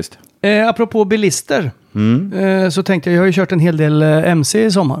 faktiskt. Apropå bilister. Så tänkte jag har ju kört en hel del MC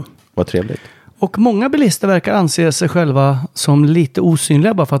i sommar. Vad trevligt. Och många bilister verkar anse sig själva som lite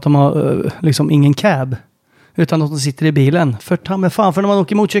osynliga bara för att de har liksom ingen cab. Utan att de sitter i bilen. För när man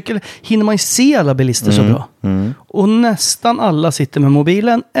åker motorcykel hinner man ju se alla bilister så bra. Och nästan alla sitter med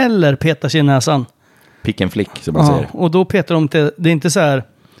mobilen eller petar sig i näsan. Pick and flick, som man säger. Och då petar de inte, det är inte så här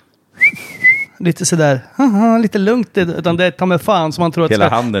lite sådär, lite lugnt, utan det tar med fan som man tror att hela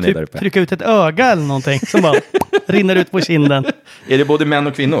ska handen är där uppe. Trycka ut ett öga eller någonting som bara rinner ut på kinden. Är det både män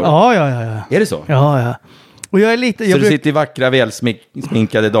och kvinnor? Ja. Är det så? Ja. Och jag är lite... Så du sitter i vackra,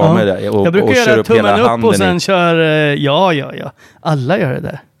 välsminkade damer där och jag brukar kör göra upp hela tummen upp handen och sen kör... Ja. Alla gör det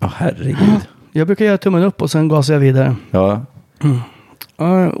där. Herregud. Jag brukar göra tummen upp och sen gasar jag vidare. Ja.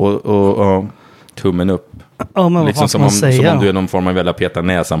 Och tummen upp. Ja, men liksom som om du är någon form av väl peta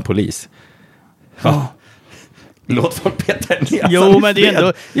näsan-polis. Ja. Låt folk peta näsan. Jo, men det är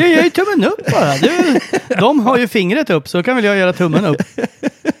ändå... Jag gör ju tummen upp bara. De har ju fingret upp, så kan väl jag göra tummen upp.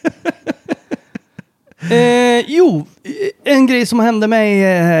 En grej som hände mig.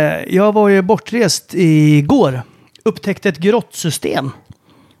 Jag var ju bortrest igår. Upptäckte ett grottsystem.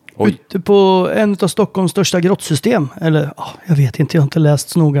 Ute på en av Stockholms största grottsystem. Eller, jag vet inte, jag har inte läst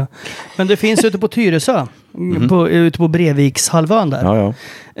så noga. Men det finns ute på Tyresö. Ute på Brevikshalvön där.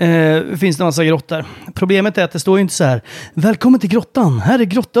 Finns det en massa grottor. Problemet är att det står ju inte så här: välkommen till grottan, här är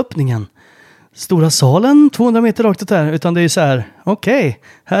grottöppningen. Stora salen, 200 meter rakt åt här. Utan det är ju så här, okej,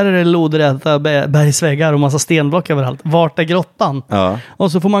 här är det lodräta bergsväggar och massa stenblock överallt. Vart är grottan? Ja.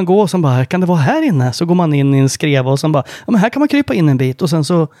 Och så får man gå och så bara, kan det vara här inne? Så går man in i en skreva och sen bara, ja men här kan man krypa in en bit. Och sen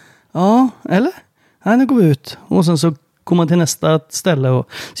så, eller? Nej, nu går vi ut. Och sen så går man till nästa ställe.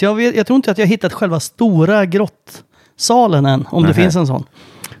 Så jag tror inte att jag har hittat själva stora grottsalen än, om det finns en sån.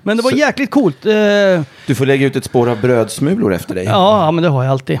 Men det var jäkligt coolt. Du får lägga ut ett spår av brödsmulor efter dig. Ja, men det har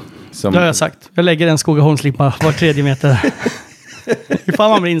jag alltid. Det har jag sagt. Jag lägger en Skogaholmslimpa var 3 meter. Ifall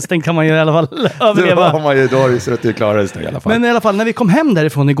man blir instängd kan man ju i alla fall överleva. Då har du så att du klarar det i alla fall. Men i alla fall, när vi kom hem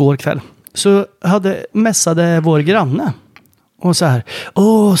därifrån igår kväll så mässade vår granne. Och så här,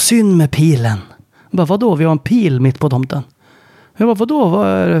 synd med pilen. Jag bara, vadå? Vi har en pil mitt på tomten. Jag bara, vadå? Vad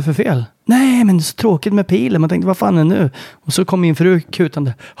är det för fel? Nej, men det är så tråkigt med pilen. Man tänkte, vad fan är det nu? Och så kom min fru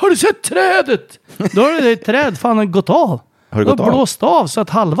kutande. Har du sett trädet? Då har det ett träd fan gått av. Har det gått av? Blåst av så att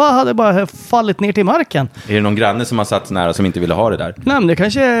halva hade bara fallit ner till marken. Är det någon granne som har satt nära som inte ville ha det där? Nej, men det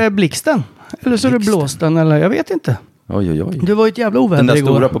kanske är blixten. Eller så är det blåsten, eller jag vet inte. Oj. Det var ett jävla oväder igår. Den där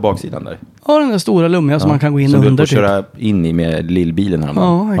igår. stora på baksidan där? Ja, den där stora lummiga som man kan gå in under. Som under. du får köra in i med lillbilen här.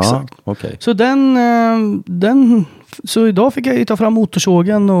 Ja, exakt. Okay. Så så idag fick jag ju ta fram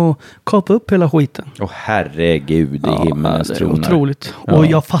motorsågen och kapa upp hela skiten. Herregud, i himmelens tronar. Det är otroligt. Ja. Och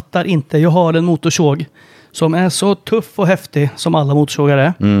jag fattar inte. Jag har en motorsåg som är så tuff och häftig som alla motorsågar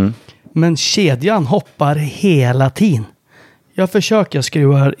är. Mm. Men kedjan hoppar hela tiden. Jag försöker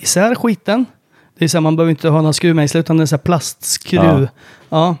skruva isär skiten. Det är så här, man behöver inte ha någon skruvmejsel utan det är så här plastskruv.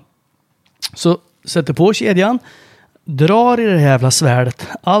 Ja. Så sätter på kedjan. Drar i det här jävla svärdet.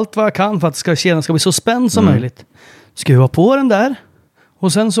 Allt vad jag kan för att kedjan ska bli så spänd som möjligt. Skruva på den där.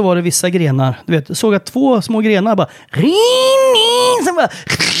 Och sen så var det vissa grenar. Du vet, såg jag 2 små grenar bara.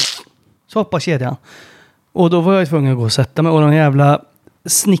 Så hoppar kedjan. Och då var jag tvungen att gå och sätta mig. Och de jävla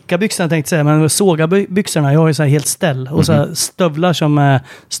snickarbyxorna tänkte säga. Men sågabyxorna, jag har ju så här helt ställ. Och så här stövlar som är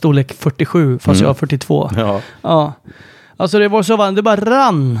storlek 47 fast jag har 42. Ja. Alltså det var så varmt. Det bara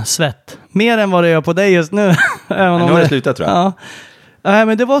rann svett. Mer än vad det gör på dig just nu. Även om nu har det slutat tror jag. Ja.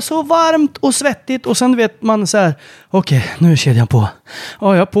 Men det var så varmt och svettigt. Och sen vet man så här. Okej, nu är kedjan på.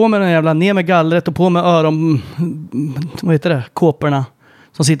 Ja, jag på med den jävla ner med gallret och på med vad heter det? Kåporna.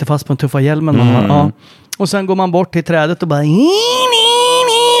 Som sitter fast på den tuffa hjälmen. Ja. Och sen går man bort till trädet och bara.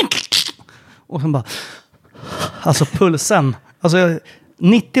 Och sen bara. Alltså pulsen. Alltså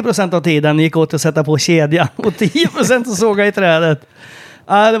 90% av tiden gick åt att sätta på kedjan. Och 10% så såg jag i trädet.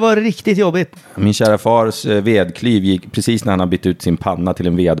 Det var riktigt jobbigt. Min kära fars vedklyv gick precis när han har bytt ut sin panna till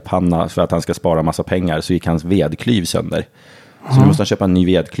en vedpanna för att han ska spara massa pengar, så gick hans vedklyv sönder. Så nu måste han köpa en ny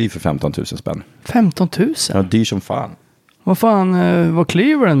vedklyv för 15 000 spänn. 15 000? Ja, dyr som fan. Vad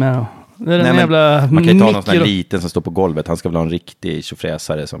klyver den med då? Det är den jävla man kan ju ta någon sån här liten som står på golvet. Han ska väl ha en riktig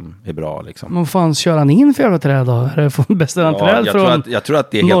tjofräsare som är bra liksom. Men vad fan kör han in för jävla träd då? Är det för bästa träd från jag tror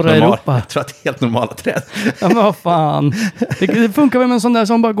att det är helt Europa? Jag tror att det är helt normala träd. Ja men vad fan. Det funkar väl med en sån där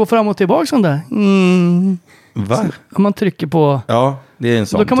som bara går fram och tillbaka sån där. Va? Om man trycker på. Ja, det är en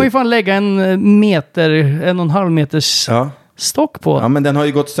sån. Då kan man ju fan lägga 1,5 meters stock på. Ja men den har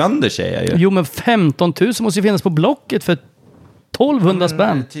ju gått sönder säger jag ju. Jo men 15 000 måste ju finnas på Blocket för 1200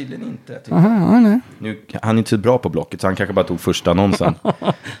 spänn. Nej, tydligen inte. Nej. Nu, han är inte så bra på Blocket så han kanske bara tog första annonsen.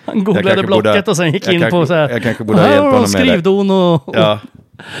 Han googlade Blocket och sen gick in på så här. Jag kanske borde ha hjälpt honom med det. Skrivdon och... Ja.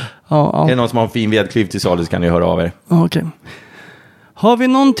 Är det någon som har en fin vedklyv till salu så kan ni höra av er. Okej. Har vi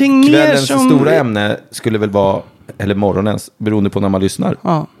någonting mer Kvällens som... stora ämne skulle väl vara, eller morgonens, beroende på när man lyssnar.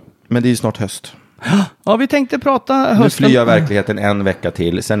 Ja. Men det är ju snart höst. Ja, vi tänkte prata hösten. Nu flyr jag verkligheten en vecka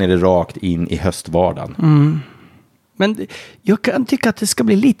till. Sen är det rakt in i höstvardagen. Men jag kan tycka att det ska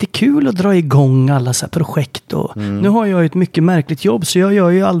bli lite kul att dra igång alla så här projekt. Och nu har jag ett mycket märkligt jobb så jag gör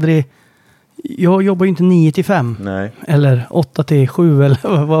ju aldrig... Jag jobbar ju inte 9-5. Nej. Eller 8-7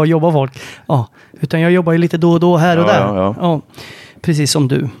 eller vad jobbar folk? Ja, utan jag jobbar ju lite då och då här och där. Ja, precis som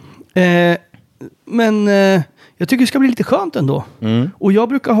du. Men jag tycker det ska bli lite skönt ändå. Och jag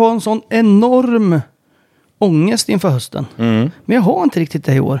brukar ha en sån enorm ångest inför hösten. Men jag har inte riktigt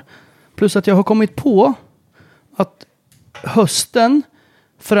det i år. Plus att jag har kommit på att hösten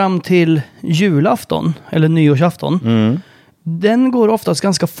fram till julafton eller nyårsafton den går oftast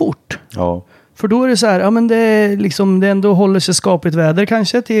ganska fort. Ja. För då är det så här, ja men det är liksom, det ändå håller sig skapligt väder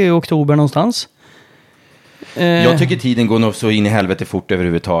kanske till oktober någonstans. Jag tycker tiden går nog så in i helvete fort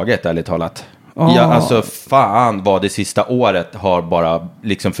överhuvudtaget, ärligt talat. Ja, alltså fan vad det sista året har bara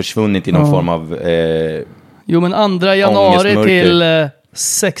liksom försvunnit i någon form av Jo men 2 januari till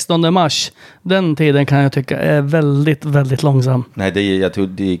 16 mars. Den tiden kan jag tycka är väldigt, väldigt långsam. Nej, jag tror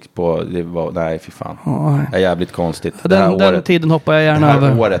det gick på... nej, fy fan. Det är jävligt konstigt. Den tiden hoppar jag gärna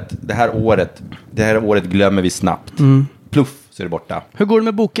över. Det här året glömmer vi snabbt. Pluff, så är det borta. Hur går det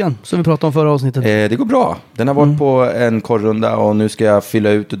med boken som vi pratade om förra avsnittet? Det går bra. Den har varit på en korrunda och nu ska jag fylla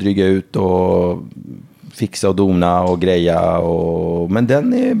ut och dryga ut och fixa och dona och greja. Men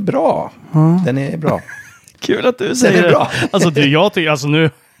den är bra. Den är bra. Kul att du säger det. Bra. Alltså jag tycker, alltså nu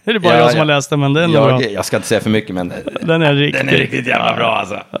är det bara jag som har läst den, men den är bra. Jag ska inte säga för mycket, men den är riktigt jävla bra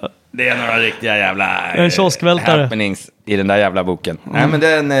alltså. Det är några riktiga jävla en kioskvältare happenings i den där jävla boken. Nej,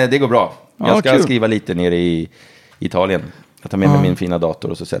 men det går bra. Jag ska skriva lite nere i Italien. Jag tar med mig min fina dator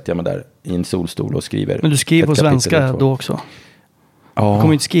och så sätter jag mig där i en solstol och skriver. Men du skriver på svenska då också? Ja. Du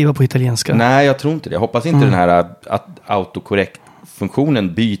kommer inte skriva på italienska? Nej, jag tror inte det. Jag hoppas inte den här att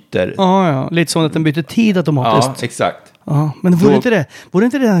autokorrekt-funktionen byter. Ja. Lite som att den byter tid automatiskt. Ja, exakt. Ja, men vore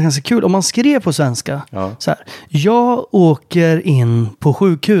inte det ganska kul om man skrev på svenska? Ja. Så här, jag åker in på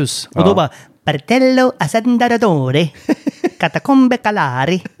sjukhus och då bara Bartello Ascendaradore. Catacombe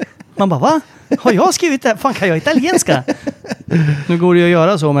calari. Man bara, va? Har jag skrivit det? Fan, kan jag italienska? Nu går det ju att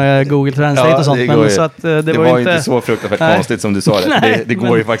göra så med Google Translate och sånt. Men så att, det var ju inte så fruktansvärt konstigt som du sa det. Nej, det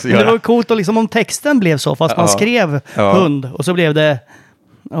går ju faktiskt att göra. Det var coolt och liksom om texten blev så, fast man skrev hund. Och så blev det,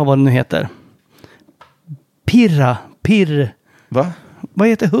 vad det nu heter. Pirr. Va? Vad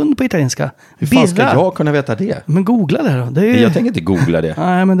heter hund på italienska? Hur fan ska jag kunna veta det? Men googla det då. Det är ju... Jag tänker inte googla det.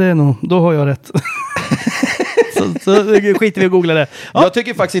 Nej, men det är nog, då har jag rätt. så skiter vi och googla det. Ja. Jag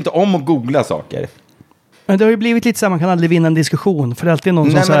tycker faktiskt inte om att googla saker. Men det har ju blivit lite så här, man kan aldrig vinna en diskussion. För det är alltid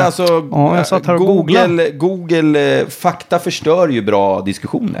någon som säger... Alltså, jag satt här och Google fakta förstör ju bra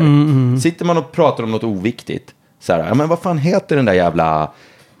diskussioner. Sitter man och pratar om något oviktigt. Så här, men vad fan heter den där jävla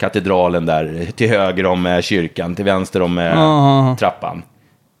katedralen där? Till höger om kyrkan, till vänster om trappan.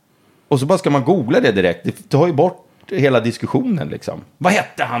 Och så bara ska man googla det direkt. Det tar ju bort hela diskussionen liksom. Vad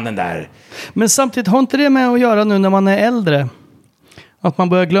hette han den där? Men samtidigt har inte det med att göra nu när man är äldre? Att man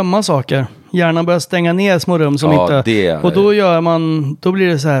börjar glömma saker. Hjärnan börjar stänga ner små rum som inte... Och då blir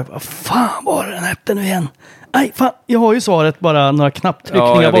det så här, vad fan var det den hette nu igen? Nej, fan, jag har ju svaret bara några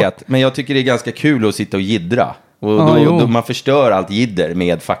knapptryckningar bort. Ja, jag vet. Men jag tycker det är ganska kul att sitta och jiddra. Och då man förstör allt jidder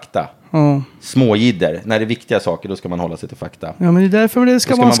med fakta. Små jidder. När det är viktiga saker, då ska man hålla sig till fakta. Ja, men det är därför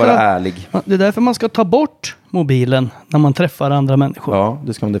ska man vara ärlig. Det är därför man ska ta bort mobilen när man träffar andra människor. Ja,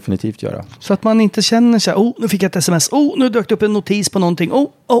 det ska man definitivt göra. Så att man inte känner sig, nu fick jag ett sms. Nu dök det upp en notis på någonting.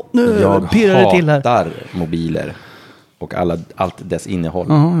 Nu pirrar det till här. Jag hatar mobiler och allt dess innehåll.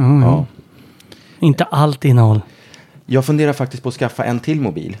 Ja. Inte allt innehåll. Jag funderar faktiskt på att skaffa en till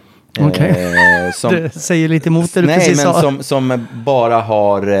mobil. Okej. Det säger lite emot det du precis sa. Som bara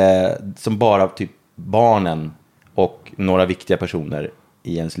har som bara typ barnen och några viktiga personer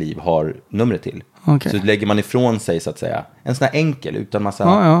i ens liv har numret till. Okay. Så lägger man ifrån sig så att säga. En sån här enkel utan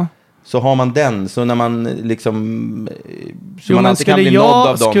massa... Så har man den, så när man liksom... Så man alltid kan bli nådd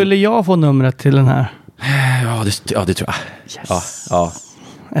av dem. Skulle jag få numret till den här? Ja, det tror jag. Yes. Ja.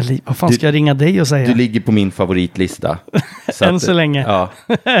 Eller vad fan ska jag ringa dig och säga? Du ligger på min favoritlista. Än så länge. Ja.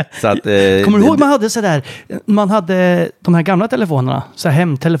 Så att, kommer du ihåg man hade de här gamla telefonerna, så här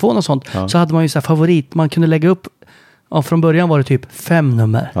hemtelefon och sånt, så hade man ju så här favorit, man kunde lägga upp, från början var det typ 5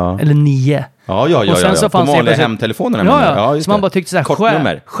 nummer, eller 9. Ja. Och sen så fanns på vanliga hemtelefonerna. Ja, så man bara tyckte så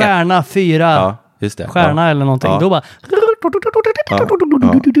här, stjärna 4, stjärna eller någonting. Då bara...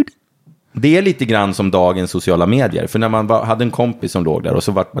 Det är lite grann som dagens sociala medier. För när man hade en kompis som låg där och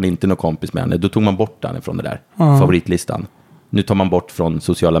så var man inte någon kompis med henne, då tog man bort den från det där favoritlistan. Nu tar man bort från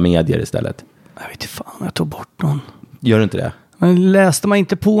sociala medier istället. Jag vet inte fan, jag tog bort någon. Gör du inte det? Men läste man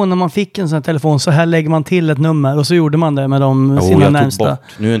inte på när man fick en sån här telefon, så här lägger man till ett nummer och så gjorde man det med sina närmsta.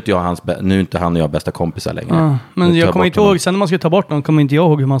 Nu är inte han och jag bästa kompisar längre. Men jag kommer inte ihåg, sen när man skulle ta bort någon kommer inte jag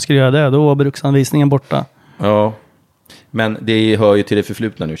ihåg hur man skulle göra det. Då var bruksanvisningen borta. Ja. Men det hör ju till det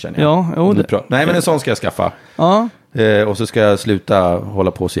förflutna nu, känner jag. Nej, men en sån ska jag skaffa. Ja. Och så ska jag sluta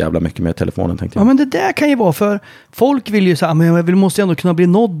hålla på så jävla mycket med telefonen, tänkte jag. Ja, men det där kan ju vara för... Folk vill ju säga, men jag måste ändå kunna bli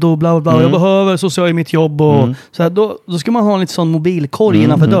nådd och bla bla bla. Jag behöver social i mitt jobb och så här, då ska man ha en liten sån mobilkorg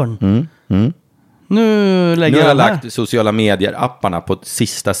innanför dörren. Nu lägger jag lagt sociala medier-apparna på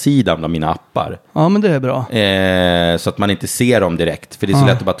sista sidan av mina appar. Ja, men det är bra. Så att man inte ser dem direkt. För det är så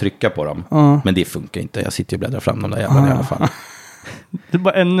lätt att bara trycka på dem. Men det funkar inte. Jag sitter och bläddrar fram dem där jävlarna i alla fall. Det är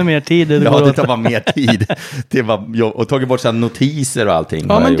bara ännu mer tid. Det tar bara mer tid. Och tagit bort så notiser och allting.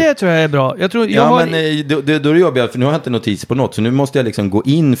 Ja, men det tror jag är bra. Jag tror, då är det jobbigt, för nu har jag inte notiser på något. Så nu måste jag liksom gå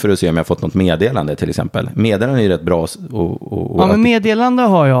in för att se om jag har fått något meddelande till exempel. Meddelanden är ju rätt bra. Men meddelande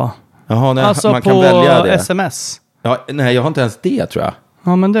har jag. Jaha, alltså man på kan välja det. SMS. Ja, nej, jag har inte ens det, tror jag.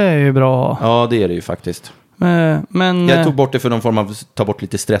 Ja, men det är ju bra. Ja, det är det ju faktiskt. Men jag tog bort det för någon form av ta bort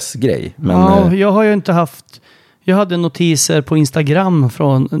lite stressgrej. Men, jag har ju inte haft... Jag hade notiser på Instagram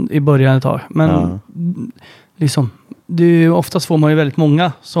i början ett tag. Men liksom... Oftast får man ju väldigt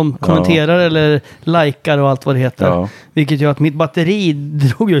många som kommenterar eller likar och allt vad det heter. Ja. Vilket gör att mitt batteri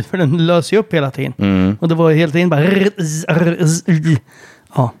drog ut, för den löser ju upp hela tiden. Och det var helt tiden bara...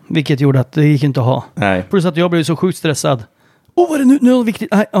 Ja, vilket gjorde att det gick inte att ha. Nej. Plus att jag blev så sjukt stressad. Vad är det nu viktigt?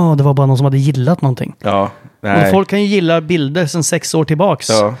 Nej, det var bara någon som hade gillat någonting. Ja, nej. Och folk kan ju gilla bilder sedan 6 år tillbaks.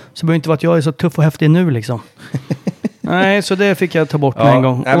 Ja. Så det behöver inte vara att jag är så tuff och häftig nu liksom. Nej, så det fick jag ta bort med en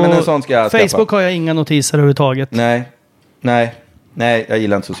gång. Nej, men en sån ska jag Facebook skaffa. har jag inga notiser överhuvudtaget. Nej, jag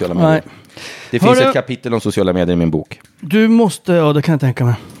gillar inte sociala medier. Nej. Det finns ett kapitel om sociala medier i min bok. Du måste, det kan jag tänka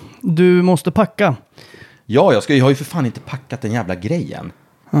mig. Du måste packa. Ja, jag har ju för fan inte packat den jävla grejen.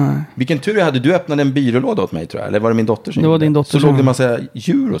 Vilken tur jag hade. Du öppnade en byrålåda åt mig, tror jag. Eller var det min dotter som det var din dotter. Så låg det en massa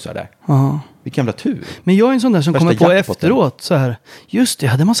euro så där. Vilken jävla tur. Men jag är en sån där som kommer på efteråt så här. Just det,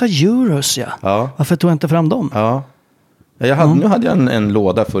 jag hade en massa euros, ja. Varför tog jag inte fram dem? Ja. Nu hade jag en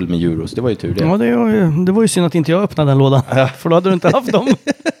låda full med euros. Det var ju tur det. Ja, det var ju synd att inte jag öppnade den lådan. För då hade du inte haft dem.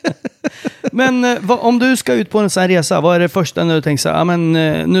 Men om du ska ut på en sån här resa, vad är det första när du tänker så här, men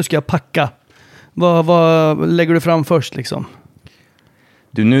nu ska jag packa? Vad lägger du fram först liksom?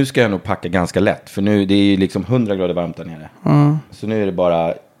 Nu ska jag nog packa ganska lätt. För nu, det är ju liksom 100 grader varmt där nere. Så nu är det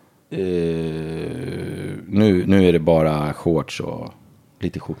bara nu är det bara shorts och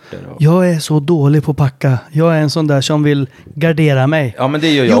lite skjortor. Jag är så dålig på att packa. Jag är en sån där som vill gardera mig. Ja, men det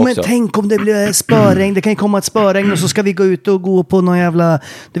gör jag också. Men tänk om det blir spöregn. Det kan ju komma ett spöregn och så ska vi gå ut och gå på någon jävla,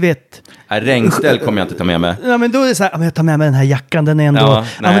 du vet. Regnställ kommer jag inte ta med mig. Ja, men då är det så här, jag tar med mig den här jackan. Den är ändå,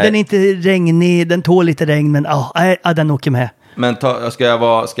 men den är inte regnig. Den tål lite regn, men den åker med. Men ska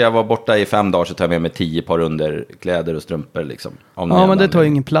jag vara borta i 5 dagar så tar jag med mig 10 par underkläder och strumpor liksom. Men det tar ju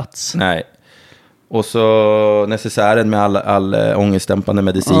ingen plats. Nej. Och så necessären med all ångestdämpande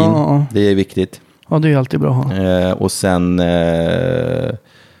medicin. Det är viktigt. Ja, det är alltid bra att ha. Och sen, det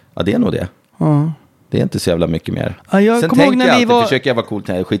är nog det. Det är inte så jävla mycket mer. Sen tänker jag alltid, försöker jag vara cool.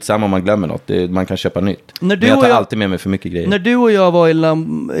 Skitsamma om man glömmer något. Man kan köpa nytt. Men jag tar alltid med mig för mycket grejer. När du och jag var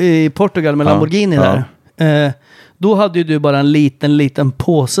i Portugal med Lamborghini där. Då hade ju du bara en liten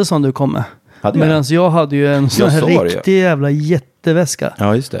påse som du kom med. Medan jag hade ju en sån här riktig jävla jätteväska.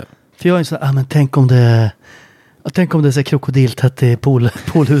 Ja, just det. För jag är så men tänk om det är så krokodiltätt i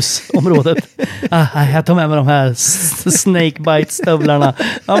poolhusområdet. Jag tar med mig de här snakebite-stövlarna.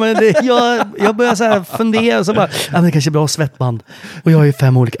 Jag börjar så här fundera så bara, men det kanske är bra svettband. Och jag har ju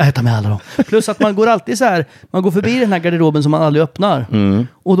 5 olika, jag tar med alla dem. Plus att man går alltid så här, man går förbi den här garderoben som man aldrig öppnar.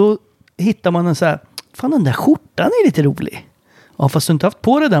 Och då hittar man en så här, fan den där skjortan är lite rolig. Ja, fast du inte haft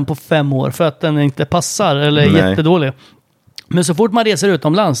på dig den på 5 år för att den inte passar eller är jättedålig. Men så fort man reser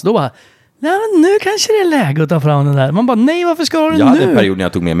utomlands, då bara, nu kanske det är läge att ta fram den där. Man bara, nej, varför ska du ha den nu? Jag hade en period när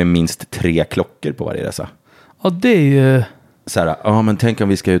jag tog med mig minst 3 klockor på varje resa. Ja, det är ju... Så här, men tänk om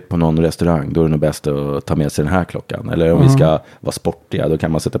vi ska ut på någon restaurang, då är det nog bäst att ta med sig den här klockan. Eller om vi ska vara sportiga, då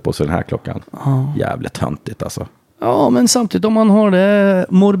kan man sätta på sig den här klockan. Jävligt töntigt alltså. Ja, men samtidigt om man har det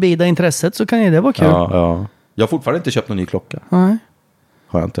morbida intresset så kan ju det vara kul. Ja. Jag har fortfarande inte köpt någon ny klocka. Nej.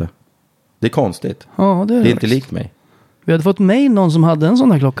 Har jag inte. Det är konstigt. Ja, det är inte likt mig. Vi hade fått mejl någon som hade en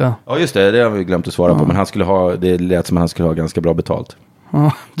sån här klocka. Ja, just det har vi glömt att svara på. Men det lät som att han skulle ha ganska bra betalt.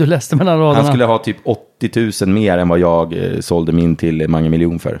 Ja, du läste mellan raderna. Han skulle ha typ 80 000 mer än vad jag sålde min till många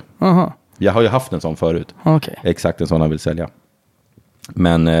miljoner för. Aha. Jag har ju haft en sån förut. Okay. Exakt en sån han vill sälja.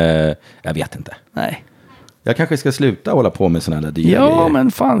 Men jag vet inte. Nej. Jag kanske ska sluta hålla på med såna här dyra grejer. Ja,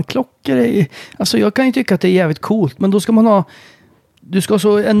 men fan, klockor är... Alltså jag kan ju tycka att det är jävligt coolt. Men då ska man ha... Du ska ha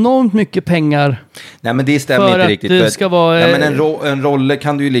så enormt mycket pengar. Nej, men det stämmer inte riktigt. För att det ska vara... Nej, men en rolle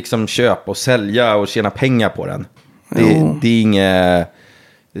kan du ju liksom köpa och sälja och tjäna pengar på den. Det är inget...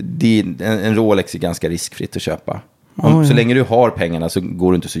 En Rolex är ganska riskfritt att köpa. Så länge du har pengarna så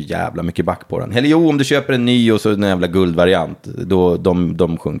går du inte så jävla mycket back på den. Eller om du köper en ny och så en jävla guldvariant, då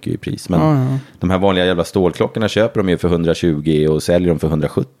de sjunker ju i pris. Men de här vanliga jävla stålklockorna köper de ju för 120 och säljer dem för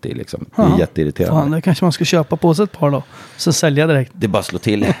 170 liksom. Det är jätteirriterande. Fan, det kanske man ska köpa på sig ett par då. Så sälja direkt. Det är bara att slå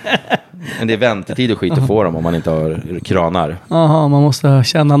till. Men det är väntetid och skit att få dem om man inte har kranar. Jaha, man måste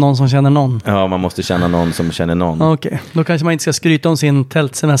känna någon som känner någon. Ja, man måste känna någon som känner någon. Okej, då kanske man inte ska skryta om sin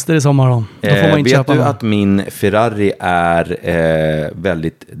tältsemester i sommar då. Då får man inte köpa vet du någon. att min Ferrari är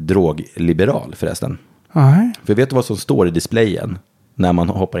väldigt drogliberal förresten? Nej. För vet du vad som står i displayen när man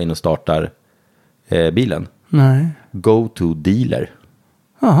hoppar in och startar bilen? Nej. Go to dealer.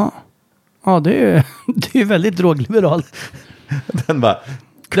 Jaha. Ja, det är väldigt drogliberalt. Den bara...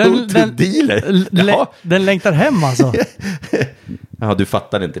 Den längtar hem alltså. Ja, du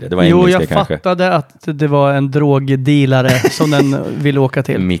fattade inte det. Det var engelska kanske. Jo, jag fattade att det var en drogdealare som den ville åka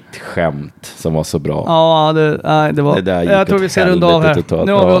till. Mitt skämt som var så bra. Ja, det var... Det jag tror vi ser runda av här. Totalt.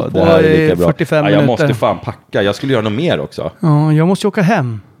 Nu har vi hållit på i 45 minuter. Jag måste fan packa. Jag skulle göra något mer också. Ja, jag måste åka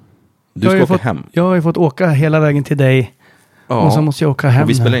hem. Du ska åka hem? Jag har ju fått åka hela vägen till dig. Ja. Och så måste jag åka hem. Och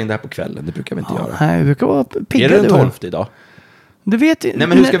vi spelar in det här på kvällen. Det brukar vi inte göra. Nej, vi brukar vara pigga. Är det den 12 idag? Du vet, nej,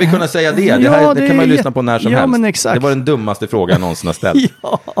 men hur ska vi kunna säga det? Det kan man ju lyssna på när som helst. Men exakt. Det var den dummaste frågan jag någonsin har ställt.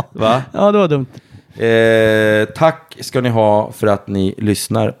 Va? Ja, det var dumt. Tack ska ni ha för att ni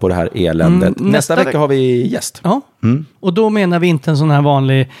lyssnar på det här eländet. Nästa vecka har vi gäst. Ja, och då menar vi inte en sån här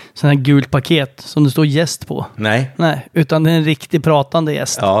vanlig sån här gult paket som det står gäst på. Nej, utan det är en riktig pratande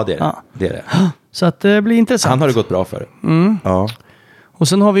gäst. Ja, det är det. Ja. Det är det. Så att det blir intressant. Han har det gått bra för. Ja. Och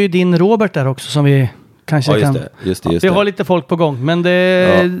sen har vi ju din Robert där också som vi... Kanske just vi har lite folk på gång, men det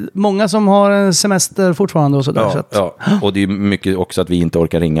är många som har en semester fortfarande och sådär. Ja, och det är mycket också att vi inte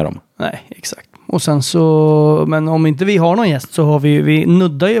orkar ringa dem. Nej, exakt. Och sen så, men om inte vi har någon gäst så har vi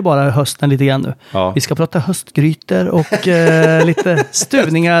nuddar ju bara hösten lite grann nu. Ja. Vi ska prata höstgrytor och lite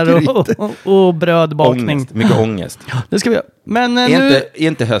stuvningar och brödbakning. Ångest, mycket ångest. Ja, det ska vi göra. Men Är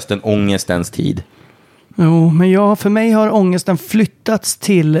inte hösten ångestens tid? Jo, men för mig har ångesten flyttats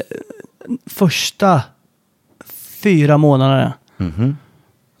till första 4 månader. Mm-hmm.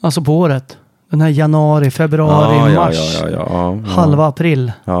 Alltså på året. Den här januari, februari, mars, halva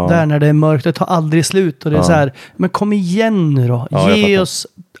april. Ja. Där när det är mörkt, det tar aldrig slut. Och det är så här, men kom igen nu då. Ge oss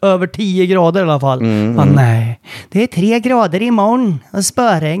över 10 grader i alla fall. Nej, det är 3 grader imorgon och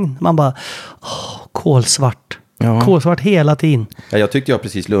spöregn. Man bara, kolsvart. Ja. Kolsvart hela tiden. Ja, jag tyckte jag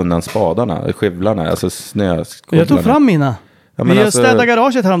precis lade undan spadarna, skivlarna, alltså snöskotlarna. Jag tog fram mina. Ja, vi städade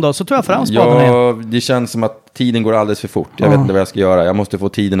garaget häromdagen, så tog jag fram spadarna igen. Det känns som att tiden går alldeles för fort. Jag vet inte vad jag ska göra. Jag måste få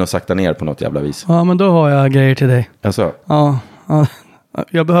tiden att sakta ner på något jävla vis. Ja, men då har jag grejer till dig. Alltså. Ja.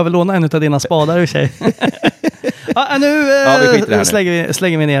 Jag behöver låna en av dina spadar i sig. Nu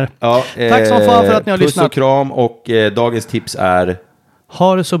slänger vi ner. Ja, tack så fan för att ni har lyssnat. Puss och kram, och dagens tips är...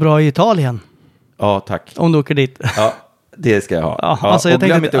 Ha det så bra i Italien. Ja, tack. Om du åker dit. Ja, det ska jag ha. Ja, alltså, och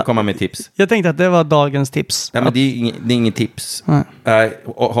glöm inte att komma med tips. Jag tänkte att det var dagens tips. Nej, men det är inget tips. Nej,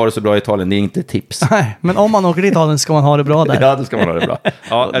 ha det så bra i Italien, det är inte tips. Nej, men om man åker till Italien ska man ha det bra där. Ja, då ska man ha det bra.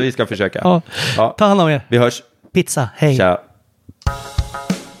 Ja, vi ska försöka. Ja. Ta hand om er. Vi hörs. Pizza, hej. Tja.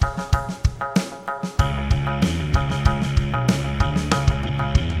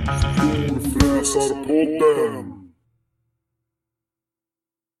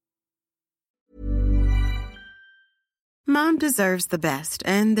 Mom deserves the best,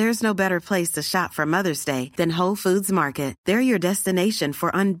 and there's no better place to shop for Mother's Day than Whole Foods Market. They're your destination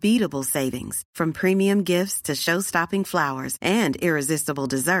for unbeatable savings, from premium gifts to show-stopping flowers and irresistible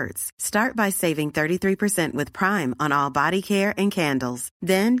desserts. Start by saving 33% with Prime on all body care and candles.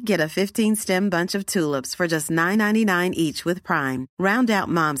 Then get a 15-stem bunch of tulips for just $9.99 each with Prime. Round out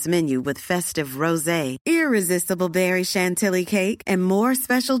Mom's menu with festive rosé, irresistible berry chantilly cake, and more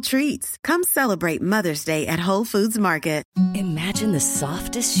special treats. Come celebrate Mother's Day at Whole Foods Market. Imagine the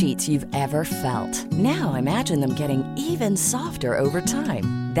softest sheets you've ever felt. Now imagine them getting even softer over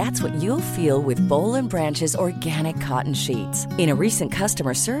time. That's what you'll feel with Boll & Branch's organic cotton sheets. In a recent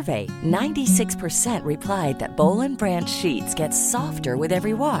customer survey, 96% replied that Boll & Branch sheets get softer with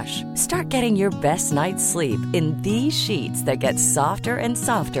every wash. Start getting your best night's sleep in these sheets that get softer and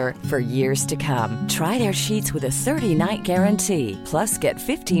softer for years to come. Try their sheets with a 30-night guarantee. Plus, get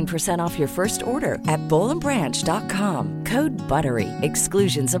 15% off your first order at bollandbranch.com. Code BUTTERY.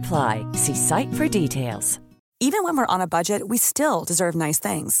 Exclusions apply. See site for details. Even when we're on a budget, we still deserve nice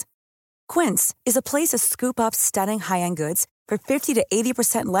things. Quince is a place to scoop up stunning high-end goods for 50 to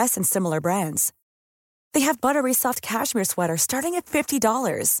 80% less than similar brands. They have buttery soft cashmere sweaters starting at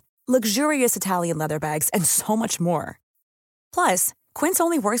 $50, luxurious Italian leather bags, and so much more. Plus, Quince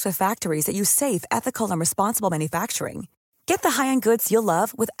only works with factories that use safe, ethical, and responsible manufacturing. Get the high-end goods you'll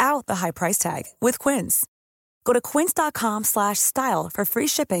love without the high price tag with Quince. Go to quince.com/style for free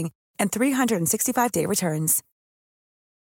shipping and 365-day returns.